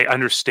that I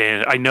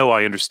understand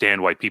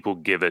why people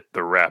give it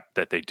the rep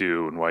that they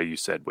do and why you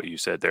said what you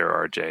said there,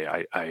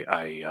 RJ. I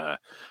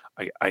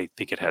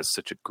think it has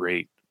such a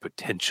great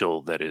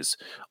potential that is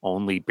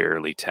only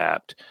barely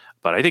tapped,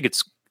 but I think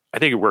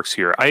it works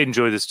here. I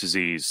enjoy this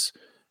Disease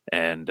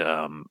And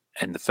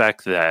the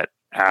fact that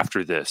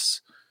after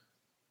this,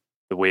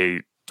 the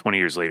way 20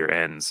 years later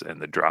ends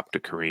and the drop to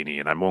Carini,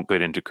 and I won't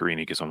get into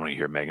Carini because I want to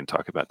hear Megan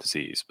talk about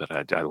Disease,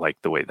 but I like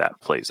the way that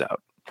plays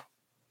out.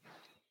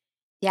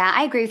 Yeah,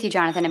 I agree with you,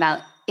 Jonathan, about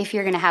if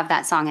you're going to have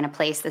that song in a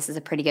place, this is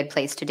a pretty good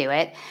place to do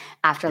it.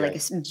 After like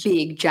a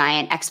big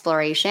giant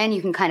exploration,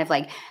 you can kind of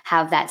like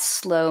have that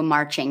slow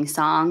marching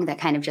song that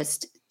kind of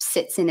just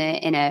sits in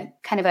a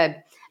kind of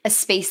a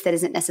space that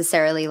isn't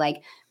necessarily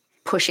like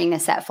pushing the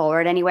set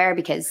forward anywhere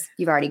because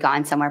you've already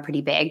gone somewhere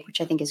pretty big,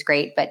 which I think is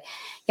great. But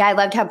yeah, I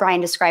loved how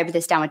Brian described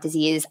this Down with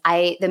Disease.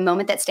 The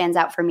moment that stands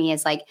out for me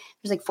is like,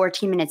 there's like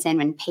 14 minutes in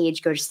when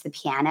Paige goes to the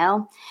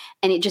piano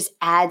and it just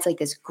adds like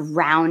this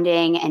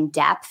grounding and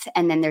depth.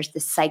 And then there's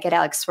this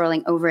psychedelic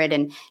swirling over it.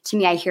 And to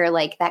me, I hear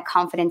like that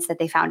confidence that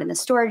they found in the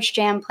Storage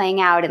Jam playing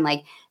out and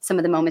like some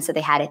of the moments that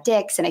they had at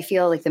Dick's. And I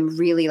feel like them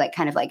really like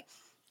kind of like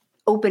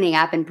opening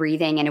up and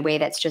breathing in a way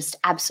that's just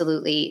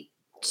absolutely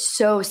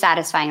so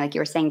satisfying. Like you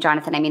were saying,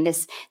 Jonathan, I mean,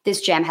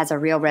 this jam has a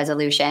real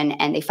resolution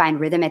and they find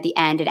rhythm at the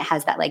end and it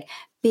has that like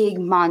big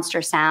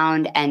monster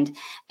sound. And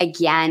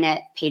again,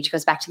 Paige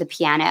goes back to the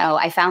piano.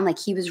 I found like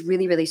he was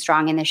really, really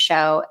strong in this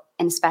show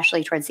and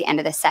especially towards the end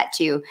of the set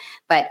too.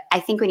 But I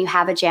think when you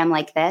have a jam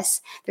like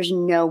this, there's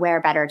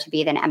nowhere better to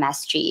be than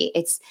MSG.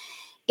 It's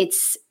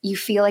you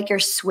feel like you're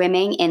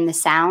swimming in the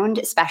sound,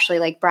 especially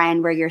like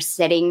Brian, where you're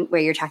sitting,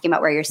 where you're talking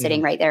about where you're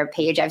sitting right there,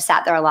 Paige. I've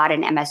sat there a lot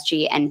in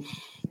MSG and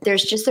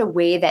there's just a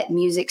way that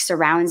music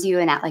surrounds you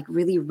in that like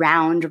really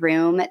round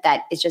room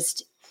that is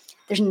just,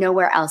 there's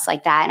nowhere else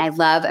like that. And I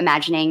love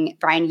imagining,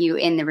 Brian, you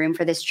in the room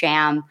for this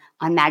jam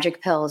on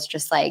magic pills,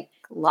 just like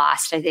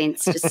lost. I think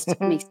it's just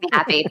makes me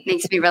happy.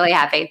 Makes me really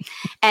happy.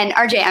 And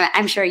RJ,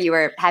 I'm sure you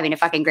were having a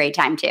fucking great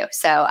time too.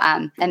 So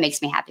that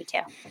makes me happy too.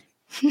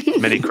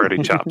 Many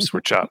karate chops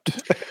were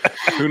chopped.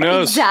 Who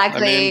knows?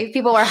 Exactly. I mean,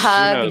 people were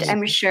hugged.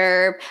 I'm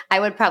sure.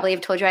 I would probably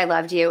have told you I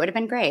loved you. It would have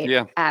been great.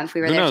 Yeah. If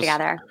we were Who there knows?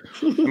 together.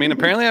 I mean,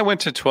 apparently I went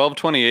to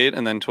 12:28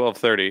 and then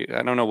 12:30.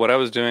 I don't know what I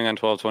was doing on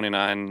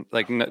 12:29.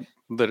 Like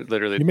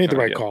literally. You made the no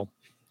right idea. call.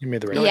 You made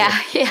the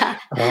right Yeah.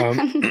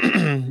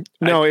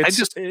 no, I it's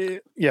just-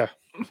 yeah.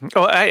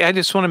 Oh, I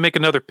just want to make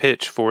another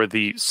pitch for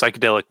the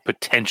psychedelic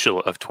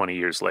potential of 20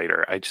 years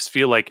later. I just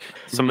feel like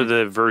some of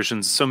the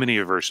versions, so many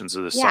versions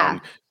of the Yeah.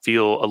 song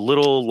feel a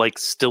little like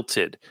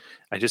stilted.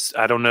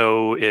 I don't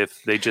know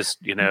if they just,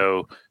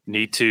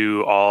 need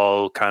to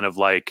all kind of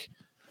like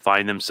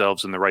find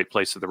themselves in the right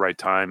place at the right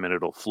time and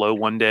it'll flow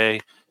one day.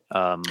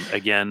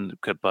 Again,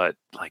 but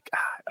like,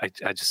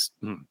 I just,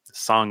 the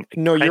song,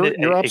 No, you're it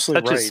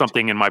absolutely touches right.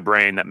 something in my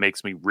brain that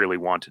makes me really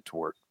want it to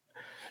work.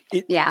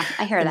 Yeah,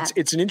 I hear that.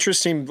 It's an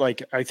interesting,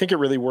 like, I think it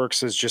really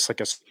works as just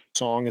like a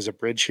song as a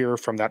bridge here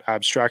from that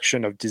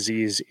abstraction of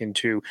Disease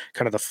into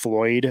kind of the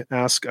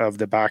Floyd-esque of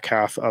the back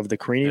half of the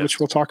Carini, Yes. which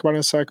we'll talk about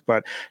in a sec.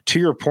 But to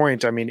your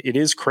point, I mean, it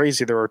is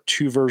crazy. There are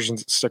two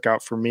versions that stuck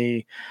out for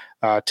me,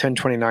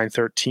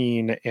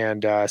 10:29:13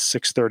 and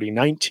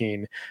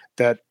 6:30:19,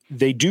 that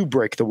they do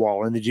break the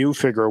wall and they do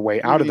figure a way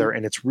out of there.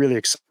 And it's really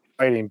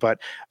exciting. But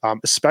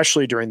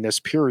especially during this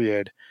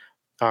period,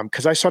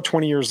 because I saw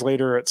 20 years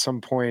later at some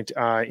point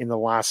in the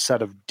last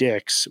set of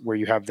Dick's where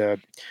you have the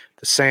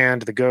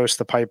Sand, the Ghost,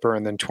 the Piper,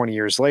 and then 20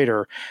 years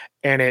later,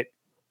 and it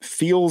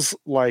feels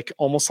like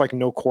almost like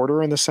No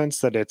Quarter in the sense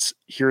that it's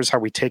here's how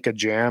we take a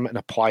jam and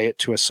apply it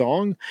to a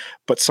song,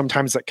 but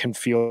sometimes that can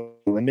feel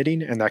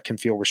limiting and that can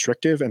feel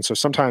restrictive. And so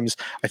sometimes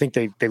I think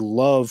they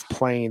love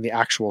playing the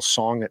actual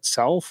song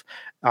itself,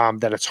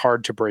 that it's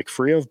hard to break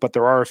free of, but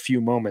there are a few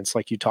moments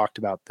like you talked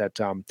about that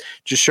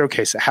just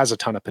showcase it has a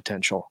ton of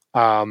potential.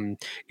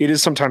 It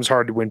is sometimes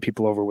hard to win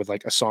people over with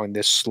like a song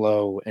this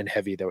slow and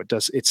heavy, though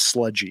it's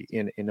sludgy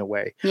in a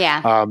way.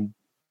 Yeah.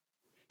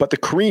 But the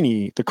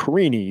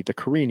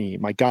Carini,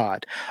 my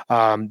God,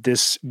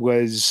 this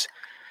was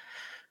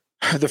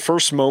the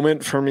first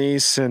moment for me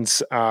since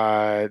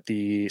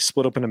the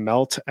Split Open and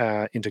Melt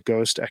into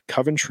Ghost at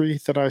Coventry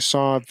that I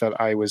saw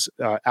that I was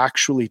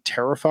actually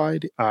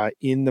terrified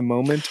in the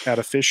moment at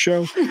a Fish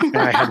show. And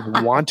I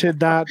had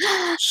wanted that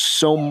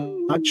so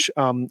much.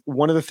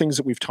 One of the things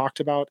that we've talked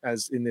about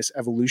as in this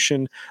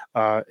evolution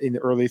in the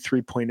early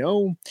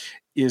 3.0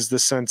 is the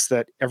sense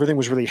that everything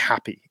was really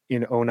happy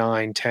in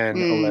 09, 10,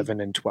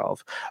 11, and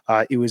 12.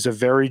 It was a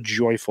very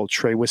joyful.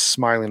 Trey was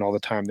smiling all the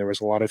time. There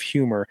was a lot of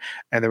humor.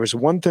 And there was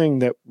one thing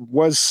that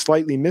was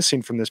slightly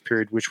missing from this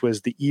period, which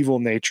was the evil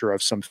nature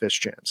of some Fish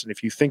jams. And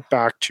if you think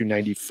back to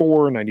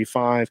 94,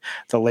 95,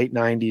 the late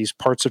 90s,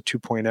 parts of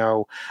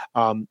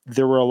 2.0,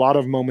 there were a lot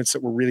of moments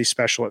that were really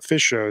special at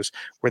Fish shows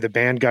where the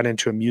band got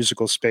into a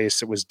musical space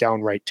that was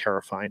downright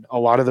terrifying. A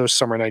lot of those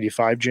summer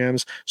 95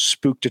 jams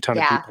spooked a ton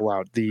of people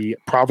out. The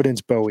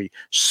Providence Bowie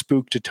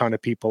spooked a ton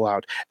of people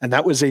out. And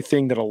that was a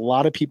thing that a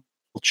lot of people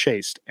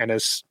chased. And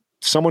as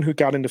someone who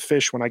got into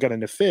Phish when I got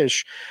into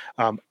Phish,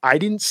 I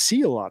didn't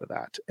see a lot of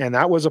that. And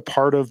that was a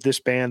part of this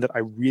band that I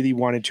really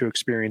wanted to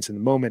experience in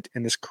the moment.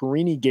 And this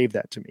Carini gave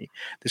that to me.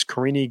 This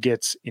Carini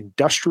gets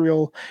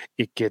industrial,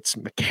 it gets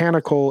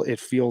mechanical. It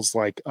feels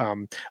like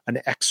an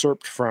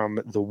excerpt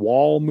from the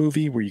Wall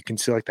movie where you can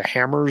see like the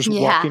hammers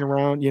walking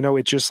around.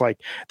 It's just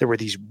like there were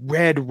these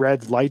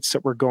red lights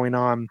that were going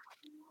on.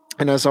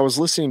 And as I was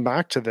listening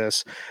back to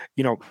this,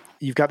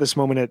 you've got this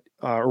moment at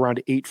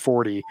around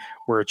 8:40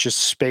 where it's just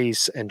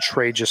space and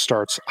Trey just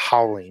starts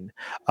howling.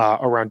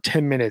 Around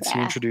 10 minutes,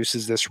 he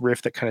introduces this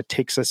riff that kind of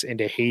takes us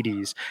into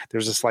Hades.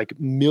 There's this like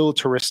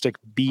militaristic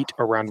beat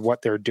around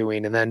what they're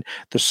doing. And then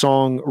the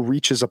song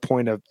reaches a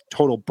point of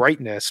total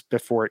brightness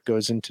before it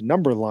goes into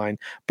Numberline.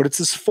 But it's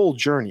this full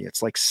journey.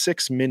 It's like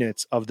 6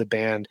 minutes of the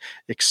band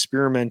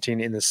experimenting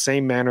in the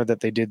same manner that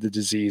they did The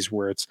Disease,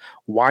 where it's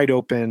wide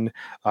open.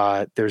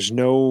 There's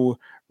no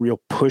real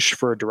push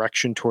for a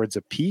direction towards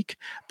a peak,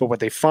 but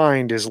what they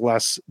find is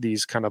less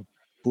these kind of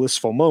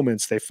blissful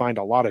moments. They find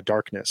a lot of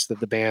darkness that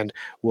the band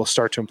will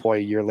start to employ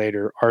a year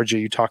later. RJ,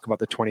 you talk about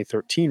the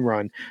 2013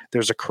 run.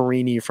 There's a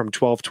Carini from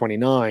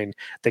 1229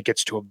 that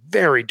gets to a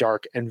very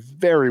dark and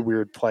very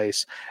weird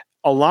place.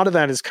 A lot of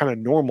that is kind of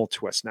normal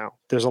to us now.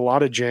 There's a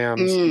lot of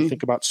jams. You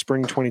think about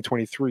spring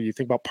 2023, you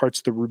think about parts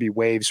of the Ruby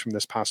Waves from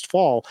this past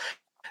fall,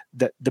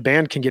 that the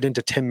band can get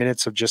into 10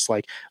 minutes of just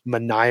like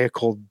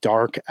maniacal,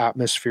 dark,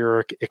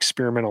 atmospheric,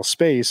 experimental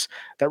space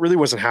that really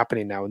wasn't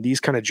happening now. And these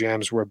kind of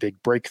jams were a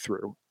big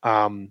breakthrough.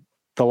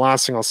 The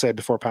last thing I'll say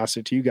before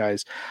passing it to you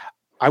guys,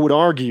 I would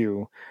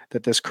argue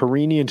that this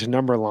Carini into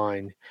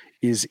Numberline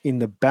is in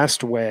the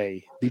best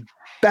way,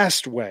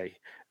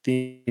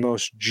 the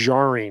most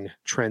jarring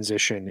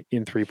transition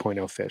in 3.0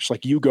 Phish.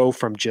 Like you go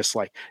from just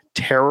like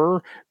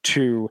terror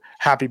to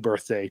happy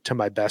birthday to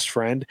my best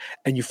friend,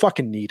 and you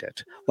fucking need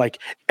it. Like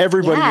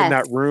everybody in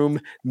that room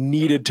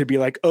needed to be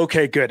like,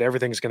 okay, good.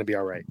 Everything's going to be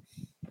all right.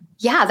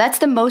 Yeah. That's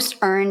the most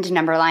earned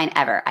Numberline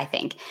ever. I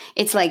think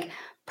it's like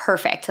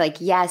perfect. Like,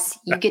 yes,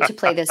 you get to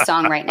play this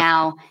song right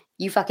now.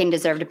 You fucking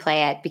deserve to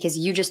play it because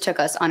you just took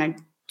us on a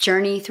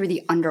journey through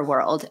the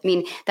underworld. I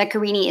mean, that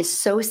Carini is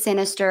so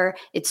sinister.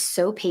 It's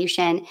so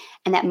patient.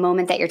 And that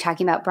moment that you're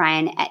talking about,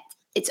 Brian,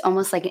 it's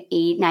almost like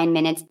 8-9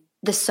 minutes.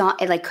 The song,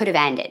 it like could have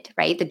ended,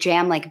 right? The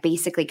jam like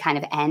basically kind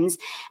of ends.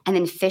 And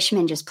then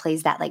Fishman just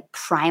plays that like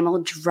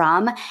primal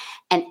drum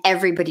and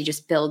everybody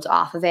just builds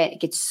off of it.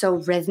 It gets so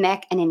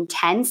rhythmic and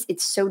intense.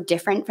 It's so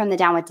different from the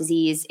Down with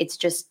Disease. It's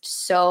just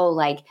so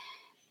like,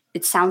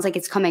 it sounds like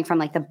it's coming from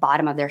like the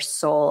bottom of their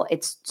soul.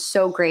 It's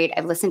so great.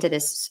 I've listened to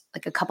this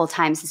like a couple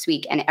times this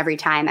week, and every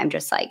time I'm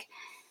just like,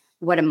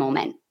 what a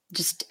moment.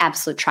 Just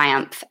absolute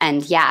triumph.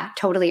 And yeah,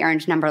 totally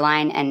earned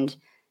Numberline, and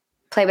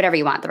play whatever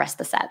you want the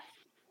rest of the set.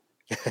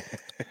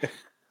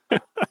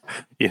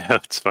 Yeah,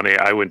 it's funny.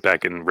 I went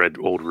back and read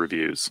old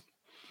reviews.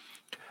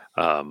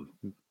 And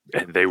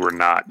they were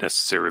not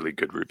necessarily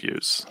good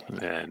reviews.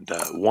 And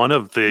one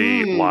of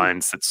the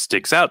lines that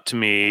sticks out to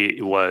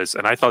me was,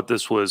 and I thought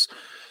this was,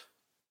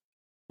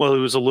 well,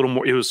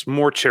 it was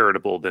more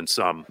charitable than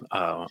some,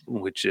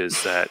 which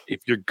is that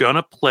if you're going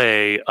to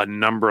play a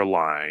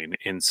Numberline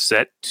in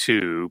set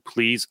 2,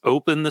 please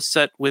open the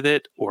set with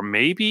it, or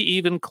maybe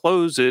even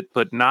close it,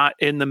 but not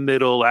in the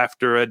middle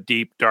after a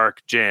deep,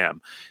 dark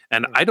jam.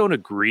 And I don't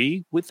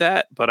agree with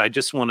that, but I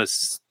just want to,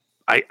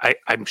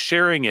 I'm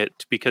sharing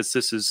it because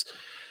this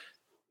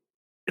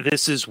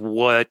is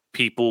what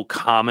people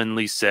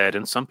commonly said,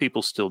 and some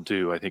people still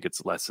do. I think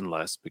it's less and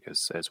less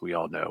because, as we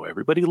all know,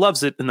 everybody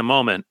loves it in the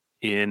moment,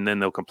 and then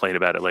they'll complain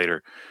about it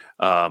later.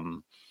 I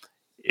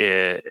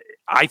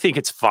think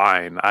it's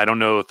fine. I don't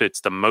know if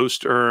it's the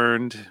most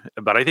earned,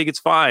 but I think it's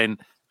fine.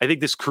 I think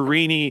this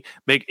Carini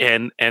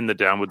and the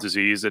Down with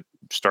Disease that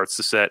starts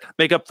the set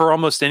make up for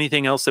almost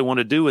anything else they want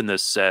to do in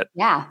this set.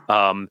 Yeah.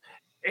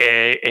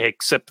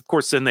 Except, of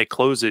course, then they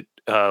close it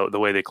the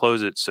way they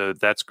close it, so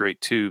that's great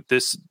too.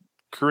 This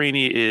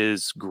Carini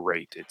is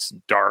great. It's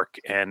dark,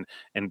 and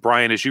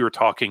Brian, as you were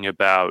talking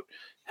about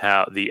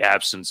how the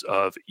absence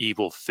of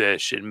Evil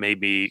Phish, it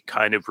made me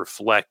kind of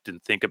reflect and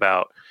think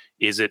about,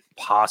 is that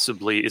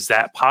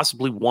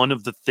possibly one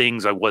of the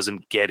things I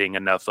wasn't getting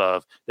enough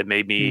of that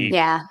made me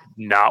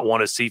not want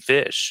to see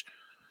Phish?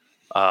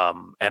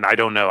 And I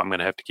don't know. I'm going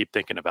to have to keep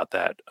thinking about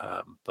that.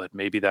 But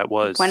maybe that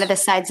was one of the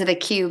sides of the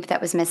cube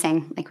that was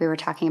missing, like we were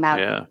talking about.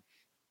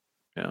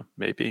 Yeah,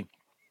 maybe.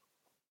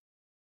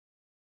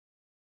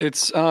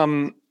 It's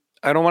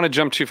I don't want to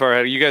jump too far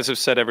ahead. You guys have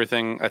said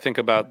everything I think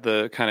about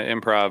the kind of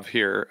improv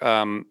here.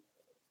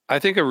 I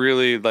think a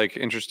really like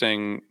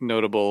interesting,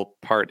 notable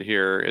part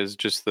here is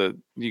just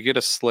you get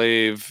a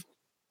Slave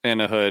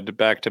and a Hood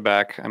back to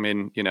back. I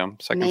mean,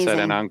 second Amazing. set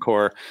and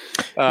encore,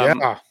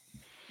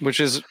 which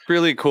is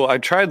really cool. I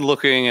tried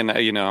looking, and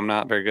I'm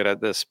not very good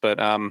at this, but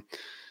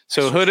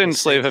so Hood and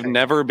Slave have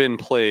never been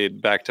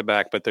played back to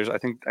back, but I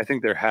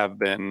think there have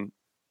been,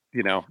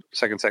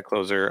 second set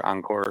closer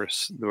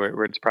encores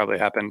where it's probably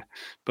happened.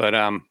 But,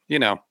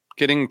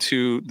 getting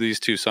to these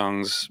two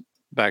songs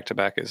back to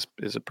back is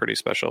a pretty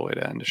special way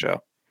to end the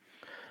show.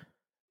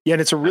 Yeah,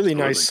 and it's a really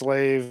Absolutely. nice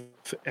Slave,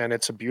 and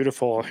it's a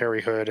beautiful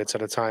Harry Hood. It's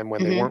at a time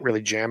when they Mhm. weren't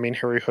really jamming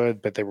Harry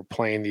Hood, but they were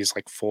playing these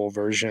like full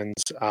versions.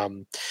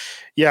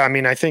 Yeah, I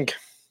mean, I think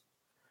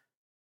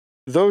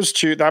those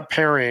two, that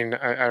pairing,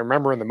 I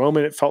remember in the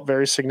moment it felt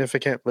very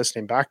significant.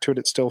 Listening back to it,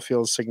 it still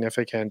feels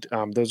significant.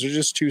 Those are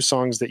just two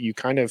songs that you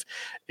kind of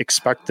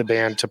expect the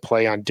band to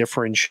play on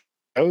different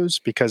shows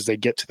because they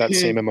get to that Mhm.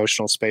 same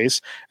emotional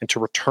space, and to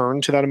return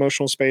to that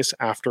emotional space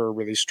after a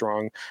really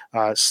strong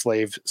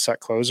Slave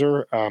set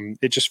closer.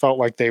 It just felt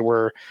like they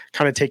were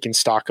kind of taking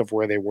stock of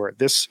where they were.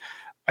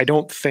 I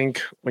don't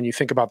think when you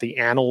think about the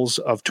annals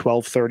of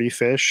 1230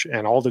 Fish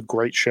and all the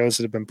great shows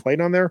that have been played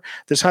on there,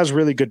 this has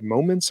really good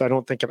moments. I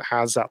don't think it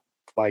has that,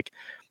 like,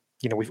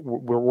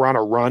 we're on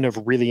a run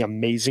of really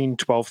amazing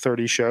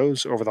 1230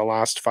 shows over the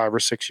last 5 or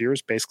 6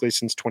 years, basically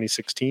since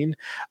 2016.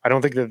 I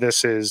don't think that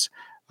this is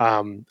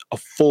a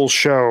full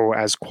show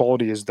as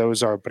quality as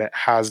those are, but it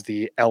has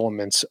the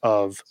elements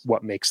of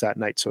what makes that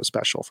night so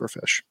special for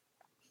Fish.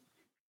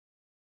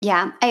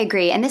 Yeah, I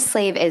agree. And this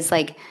Slave is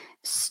like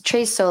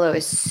Trey's solo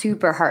is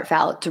super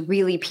heartfelt,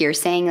 really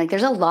piercing. Like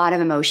there's a lot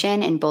of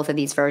emotion in both of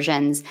these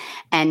versions.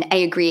 And I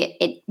agree.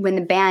 It when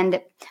the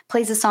band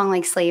plays a song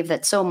like Slave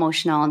that's so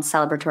emotional and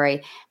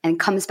celebratory and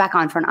comes back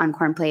on for an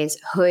encore and plays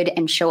Hood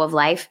and Show of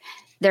Life,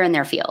 they're in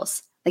their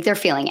feels. Like they're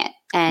feeling it.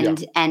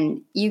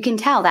 And you can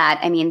tell that.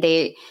 I mean,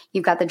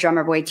 you've got the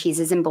drummer boy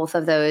teases in both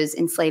of those,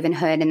 in Slave and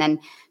Hood, and then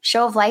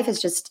Show of Life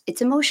is just,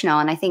 it's emotional.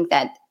 And I think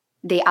that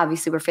they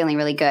obviously were feeling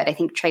really good. I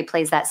think Trey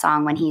plays that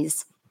song when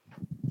he's,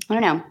 I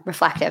don't know,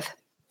 reflective.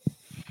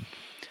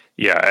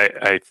 Yeah,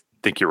 I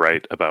think you're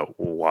right about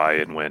why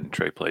and when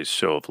Trey plays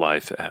Show of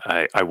Life.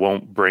 I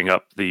won't bring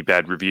up the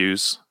bad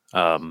reviews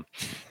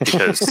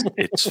because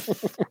it's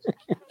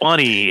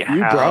funny You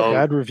brought how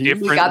bad reviews?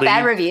 You got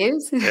bad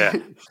reviews? Yeah,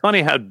 it's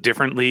funny how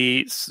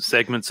differently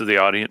segments of the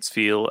audience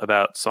feel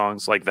about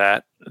songs like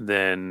that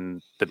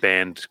than the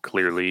band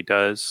clearly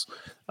does.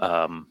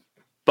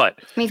 But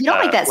I mean, if you don't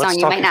like that let's song,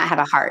 you talk- might not have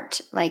a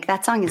heart. Like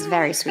that song is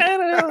very sweet.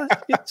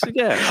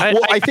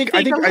 I think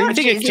I think a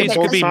It's case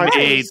could be very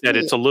made that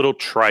sweet. it's a little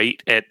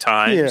trite at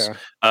times,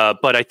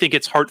 but I think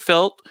it's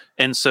heartfelt,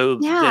 and so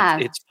Yeah.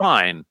 it's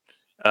fine.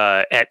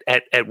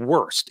 At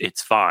worst,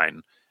 it's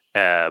fine.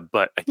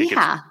 But I think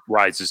it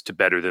rises to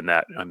better than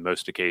that on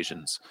most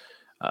occasions.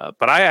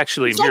 But I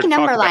actually am It's here like to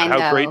talk about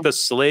Numberline, how great though. the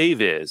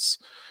Slave is.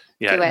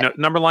 Do Yeah, it.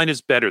 Numberline is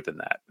better than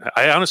that.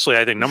 I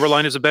think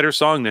Numberline is a better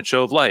song than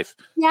Show of Life.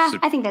 Yeah, So,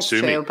 I think that's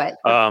sue me. true. But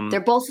they're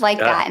both like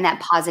that, and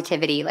that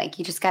positivity. Like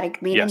you just got to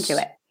lean Yes.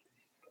 into it.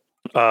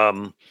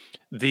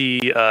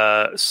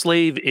 The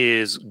Slave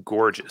is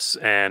gorgeous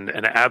and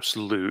an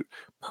absolute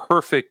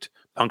perfect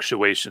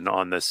punctuation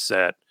on this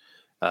set.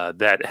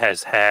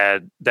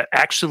 That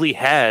actually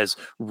has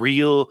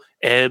real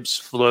ebbs,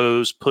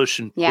 flows, push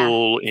and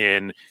pull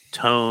in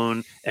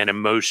tone and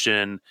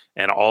emotion,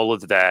 and all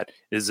of that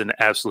is an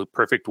absolute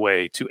perfect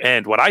way to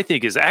end what I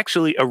think is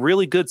actually a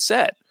really good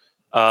set.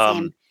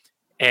 Same.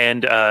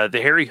 And the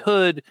Harry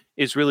Hood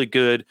is really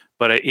good,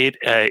 but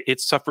it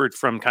suffered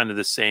from kind of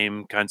the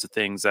same kinds of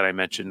things that I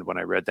mentioned when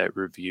I read that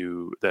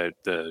review, the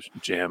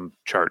jam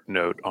chart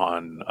note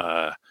on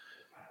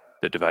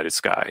The Divided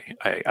Sky.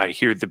 I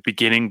hear the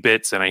beginning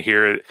bits and I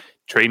hear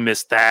Trey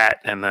missed that,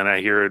 and then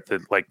I hear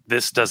that like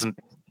this doesn't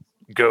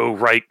go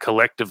right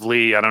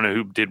collectively. I don't know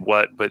who did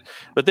what, but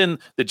then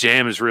the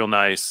jam is real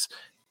nice,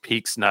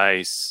 Peak's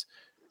nice,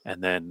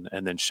 and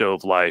then Show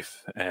of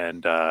Life,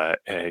 and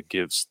it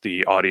gives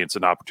the audience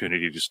an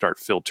opportunity to start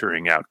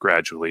filtering out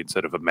gradually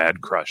instead of a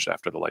mad crush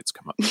after the lights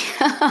come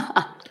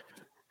up.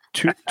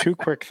 Two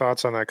quick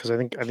thoughts on that, because I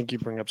think you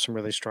bring up some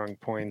really strong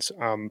points.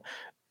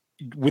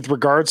 With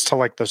regards to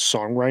like the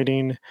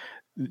songwriting,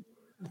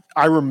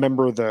 I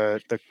remember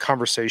the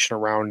conversation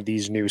around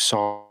these new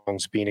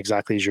songs being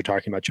exactly as you're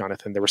talking about,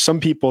 Jonathan. There were some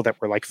people that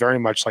were like very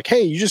much like,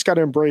 hey, you just got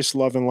to embrace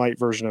Love and Light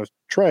version of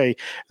Trey.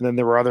 And then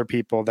there were other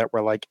people that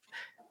were like,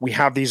 we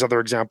have these other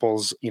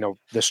examples,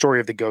 the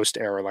Story of the Ghost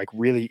era, like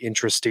really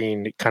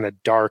interesting, kind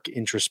of dark,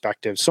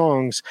 introspective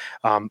songs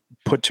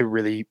put to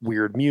really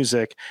weird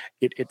music.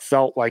 It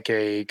felt like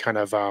a kind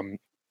of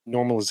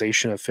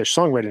normalization of Fish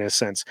songwriting in a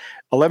sense.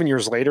 11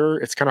 years later,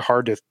 it's kind of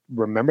hard to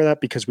remember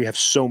that because we have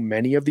so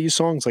many of these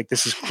songs. Like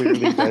this is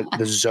clearly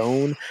the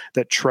zone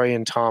that Trey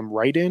and Tom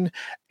write in.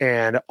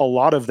 And a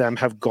lot of them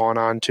have gone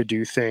on to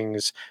do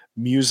things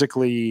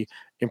musically,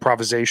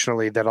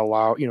 improvisationally that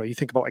allow, you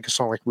think about like a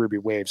song like Ruby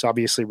Waves,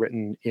 obviously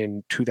written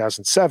in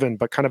 2007,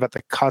 but kind of at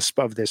the cusp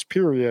of this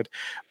period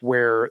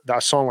where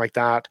a song like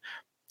that,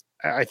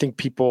 I think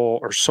people,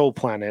 or Soul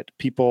Planet,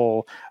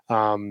 people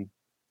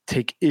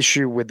take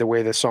issue with the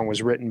way the song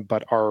was written,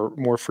 but are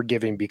more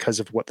forgiving because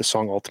of what the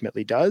song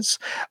ultimately does.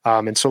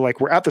 And so like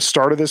we're at the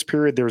start of this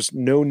period, there's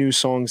no new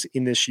songs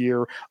in this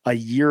year. A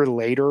year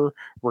later,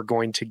 we're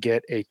going to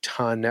get a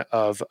ton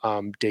of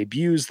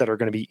debuts that are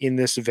going to be in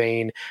this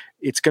vein.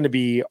 it's going to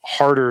be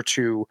harder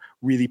to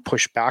really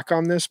push back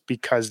on this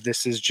because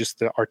this is just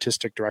the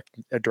artistic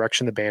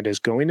direction the band is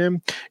going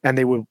in, and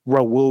they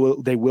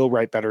will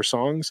write better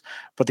songs.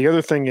 But the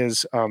other thing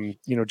is,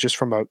 just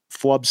from a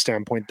flub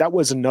standpoint, that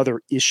was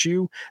another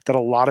issue that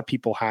a lot of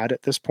people had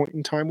at this point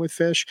in time with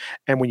Phish.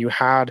 And when you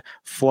had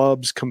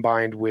flubs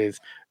combined with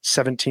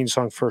 17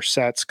 song first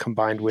sets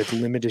combined with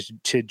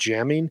limited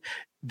jamming,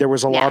 there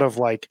was a lot of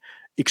like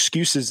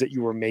excuses that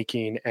you were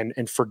making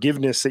and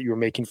forgiveness that you were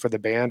making for the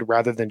band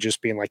rather than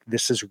just being like,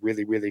 this is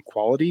really, really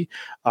quality.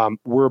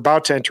 We're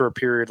about to enter a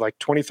period like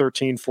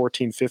 2013,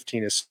 14,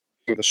 15 is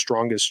the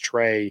strongest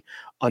Trey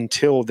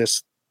until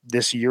this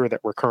year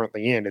that we're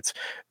currently in. It's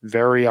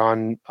very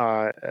on,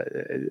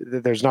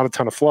 there's not a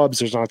ton of flubs.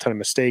 There's not a ton of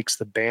mistakes.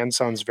 The band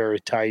sounds very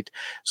tight.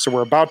 So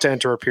we're about to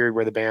enter a period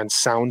where the band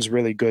sounds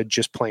really good,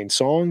 just playing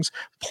songs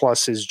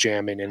plus is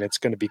jamming. And it's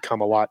going to become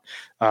a lot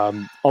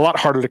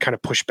harder to kind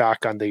of push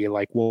back on the,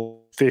 like,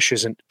 well, Phish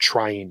isn't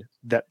trying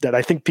that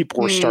I think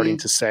people were starting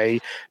to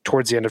say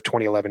towards the end of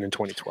 2011 and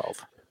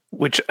 2012.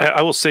 Which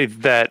I will say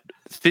that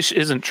Phish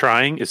isn't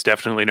trying is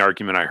definitely an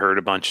argument I heard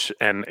a bunch,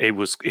 and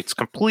it's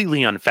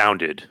completely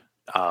unfounded.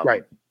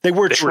 Right. They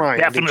were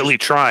trying. Definitely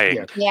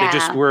trying. Yeah. They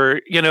just were,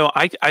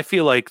 I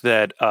feel like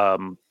that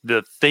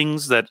the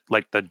things that,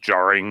 like the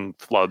jarring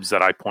flubs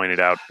that I pointed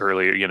out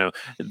earlier,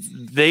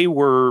 they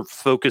were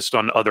focused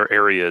on other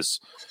areas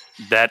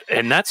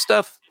and that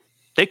stuff,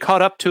 they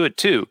caught up to it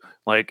too.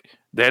 Like,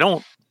 they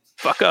don't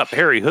fuck up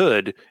Harry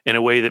Hood in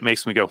a way that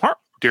makes me go, huh,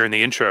 during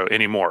the intro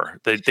anymore.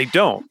 They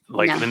don't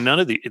none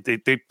of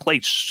they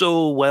played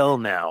so well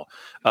now.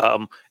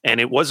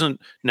 And it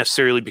wasn't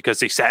necessarily because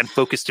they sat and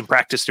focused and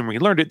practiced and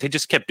relearned it. They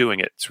just kept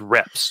doing it. It's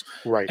reps.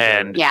 Right.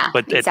 And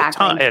but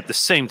exactly. At the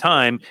same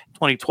time,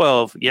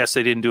 2012, yes,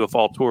 they didn't do a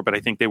fall tour, but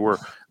I think they were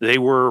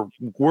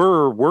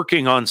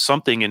working on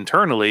something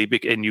internally,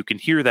 and you can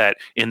hear that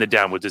in the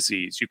Down with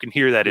Disease. You can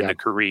hear that in the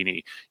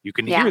Carini. You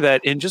can hear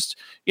that in just,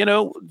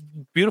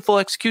 beautiful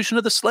execution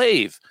of the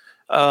Slave.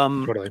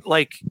 Totally.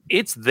 Like,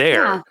 it's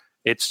there.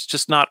 It's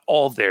just not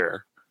all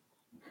there.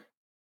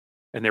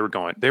 And they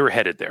were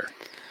headed there.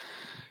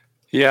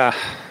 Yeah.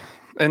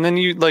 And then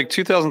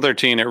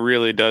 2013, it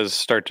really does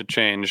start to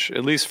change.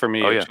 At least for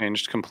me, it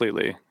changed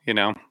completely,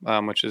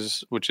 which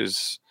is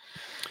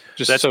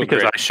just that's so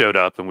because great. I showed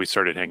up and we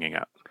started hanging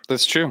out.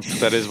 That's true.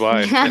 That is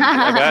why.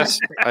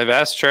 I've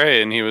asked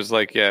Trey, and he was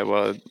like, yeah,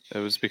 well, it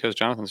was because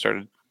Jonathan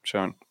started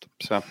showing.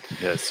 So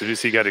yeah, as soon as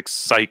he got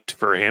excited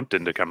for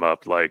Hampton to come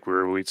up, like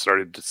we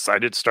decided to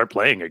start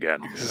playing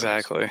again.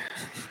 Exactly.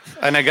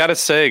 And I gotta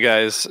say,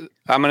 guys,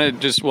 I'm gonna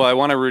I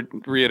want to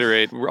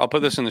reiterate. I'll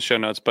put this in the show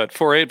notes, but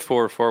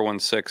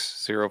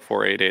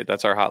 484-416-0488.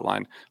 That's our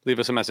hotline. Leave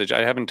us a message.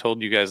 I haven't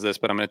told you guys this,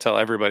 but I'm gonna tell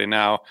everybody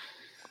now.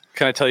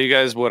 Can I tell you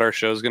guys what our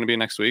show is going to be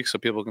next week so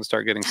people can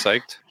start getting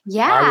psyched?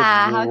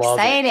 Yeah, how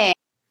exciting.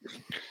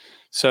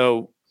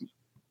 So,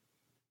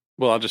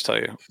 I'll just tell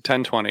you.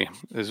 1020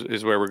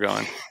 is where we're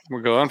going.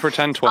 We're going for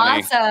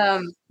 1020.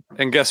 Awesome.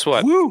 And guess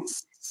what? Woo!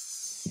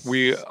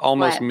 We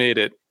almost made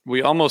it.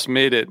 We almost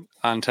made it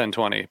on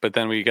 1020, but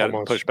then we got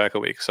pushed back a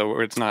week. So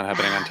it's not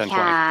happening on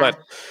 1020. Yeah. But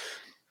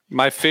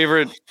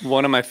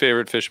one of my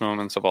favorite Phish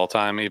moments of all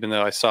time, even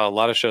though I saw a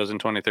lot of shows in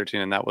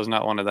 2013 and that was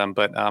not one of them,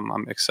 but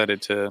I'm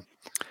excited to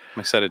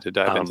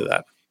dive into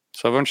that.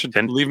 So everyone should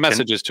leave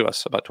messages to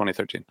us about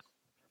 2013.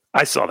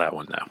 I saw that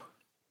one now.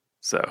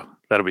 So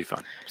that'll be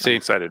fun. See, I'm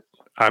excited.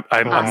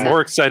 I'm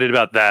more excited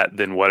about that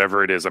than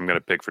whatever it is I'm going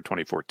to pick for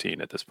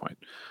 2014 at this point.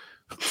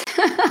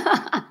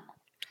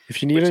 If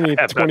you need any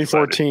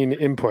 2014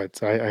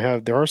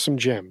 inputs, there are some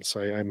gems.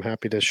 I'm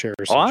happy to share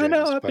some gems. I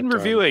know. I've been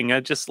reviewing. I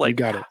just like... You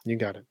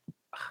got it.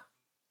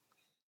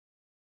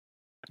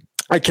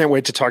 I can't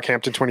wait to talk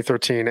Hampton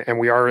 2013, and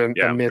we are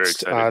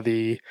amidst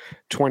the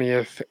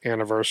 20th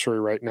anniversary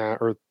right now,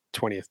 or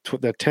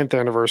the 10th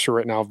anniversary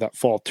right now of that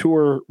fall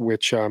tour,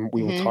 which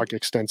we will talk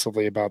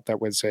extensively about.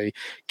 That was a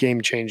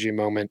game-changing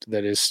moment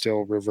that is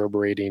still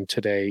reverberating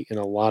today in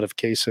a lot of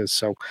cases.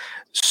 So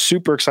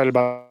super excited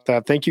about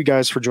that. Thank you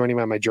guys for joining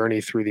me on my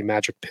journey through the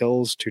Magic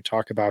Pills to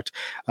talk about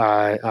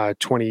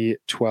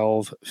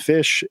 2012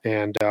 Phish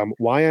and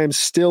why I'm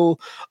still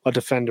a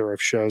defender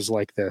of shows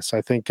like this.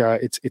 I think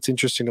it's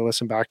interesting to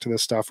listen back to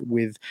this stuff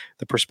with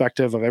the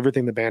perspective of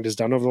everything the band has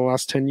done over the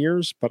last 10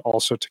 years, but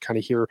also to kind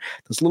of hear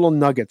those little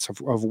nuggets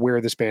of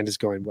where this band is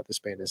going, what this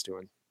band is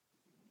doing.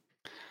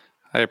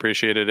 I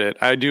appreciated it.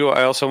 I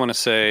also want to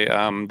say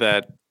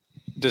that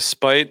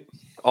despite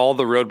all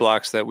the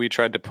roadblocks that we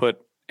tried to put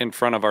in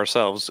front of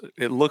ourselves,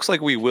 it looks like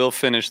we will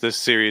finish this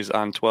series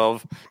on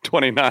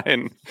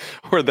 12/29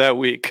 or that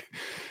week,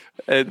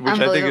 which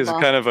I think is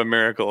kind of a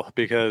miracle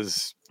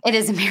because it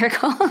is a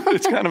miracle.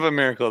 It's kind of a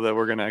miracle that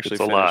we're going to actually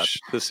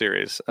finish the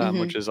series,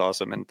 which is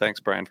awesome. And thanks,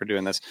 Brian, for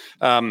doing this.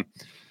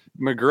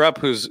 McGrupp,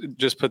 who's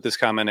just put this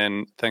comment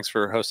in, thanks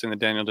for hosting the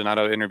Daniel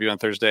Donato interview on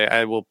Thursday.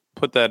 I will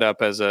put that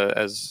up as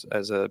a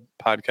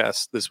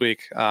podcast this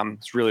week.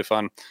 It's really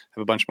fun. I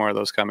have a bunch more of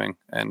those coming.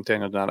 And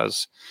Daniel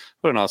Donato's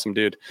what an awesome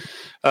dude.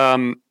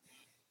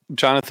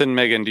 Jonathan,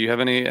 Megan, do you have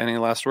any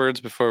last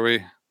words before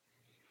we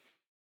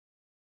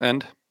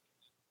And?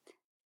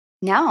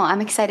 No, I'm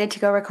excited to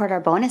go record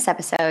our bonus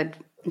episode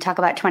and talk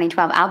about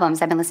 2012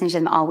 albums. I've been listening to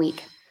them all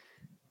week.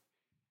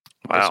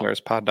 Wow.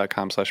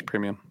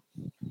 ListenersPod.com/premium.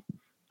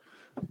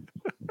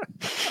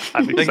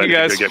 I'm excited Thank you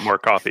guys. to go get more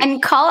coffee.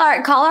 And call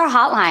our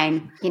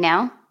hotline,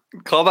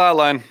 Call the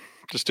hotline.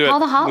 Just do it. Call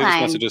the Leave us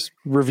hotline. messages.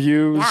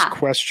 Reviews, Yeah.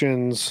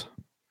 questions,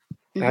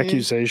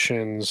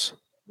 accusations,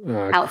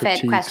 Outfit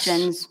critiques,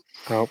 questions.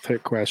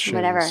 outfit questions,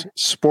 Whatever.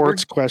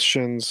 sports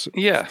questions,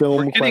 Yeah, film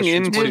we're getting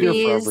questions. into We're here for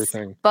Movies,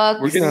 everything. books.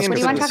 We're getting What do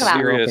you want to talk about?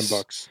 serious-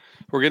 Books.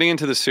 We're getting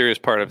into the serious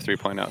part of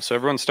 3.0. So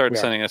everyone start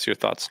Yeah. sending us your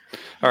thoughts.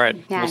 All right.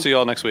 Yeah. We'll see you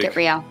all next week. Get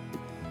real.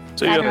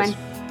 See Bye, you everyone. guys.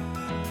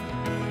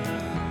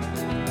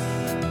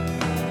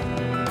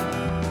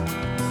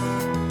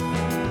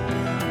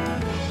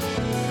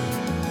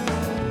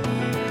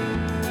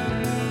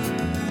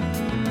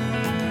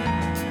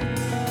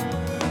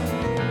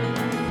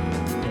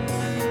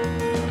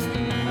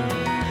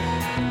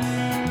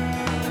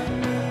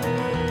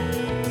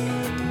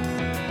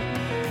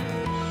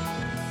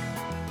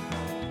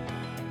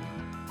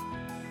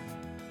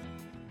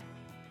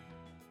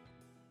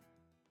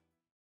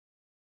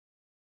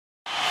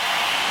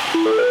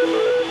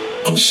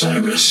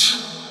 Osiris.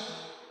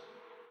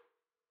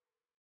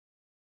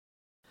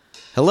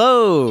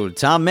 Hello,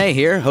 Tom May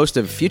here, host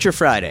of Future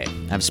Friday.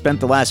 I've spent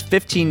the last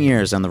 15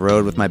 years on the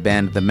road with my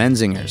band, The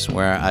Menzingers,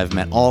 where I've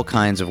met all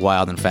kinds of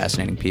wild and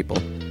fascinating people.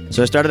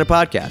 So I started a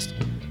podcast.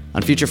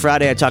 On Future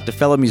Friday, I talk to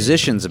fellow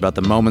musicians about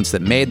the moments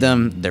that made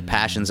them, their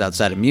passions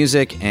outside of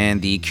music,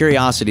 and the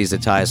curiosities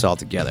that tie us all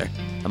together.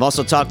 I've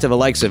also talked to the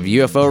likes of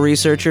UFO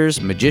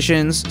researchers,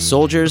 magicians,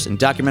 soldiers, and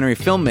documentary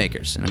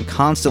filmmakers, and I'm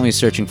constantly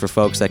searching for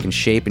folks that can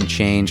shape and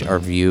change our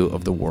view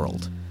of the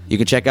world. You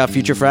can check out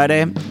Future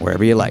Friday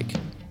wherever you like.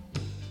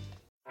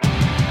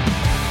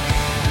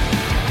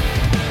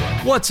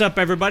 What's up,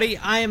 everybody?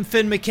 I am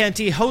Finn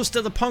McKenty, host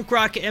of the Punk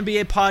Rock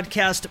MBA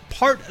podcast,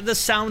 part of the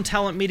Sound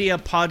Talent Media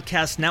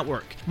Podcast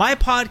Network. My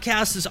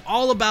podcast is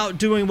all about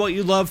doing what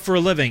you love for a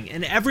living,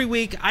 and every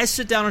week I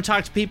sit down and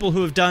talk to people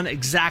who have done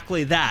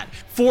exactly that.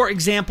 For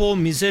example,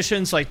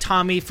 musicians like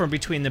Tommy from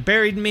Between the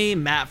Buried and Me,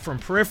 Matt from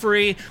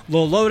Periphery,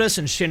 Lil Lotus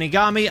and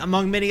Shinigami,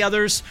 among many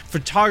others,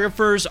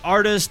 photographers,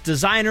 artists,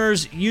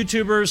 designers,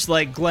 YouTubers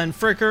like Glenn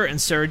Fricker and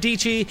Sarah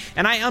Dici,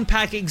 and I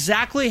unpack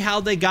exactly how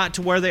they got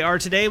to where they are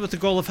today with the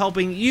goal of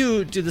helping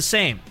you do the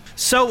same.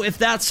 So if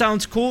that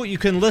sounds cool, you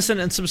can listen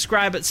and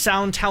subscribe at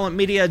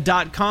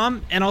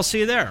soundtalentmedia.com, and I'll see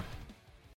you there.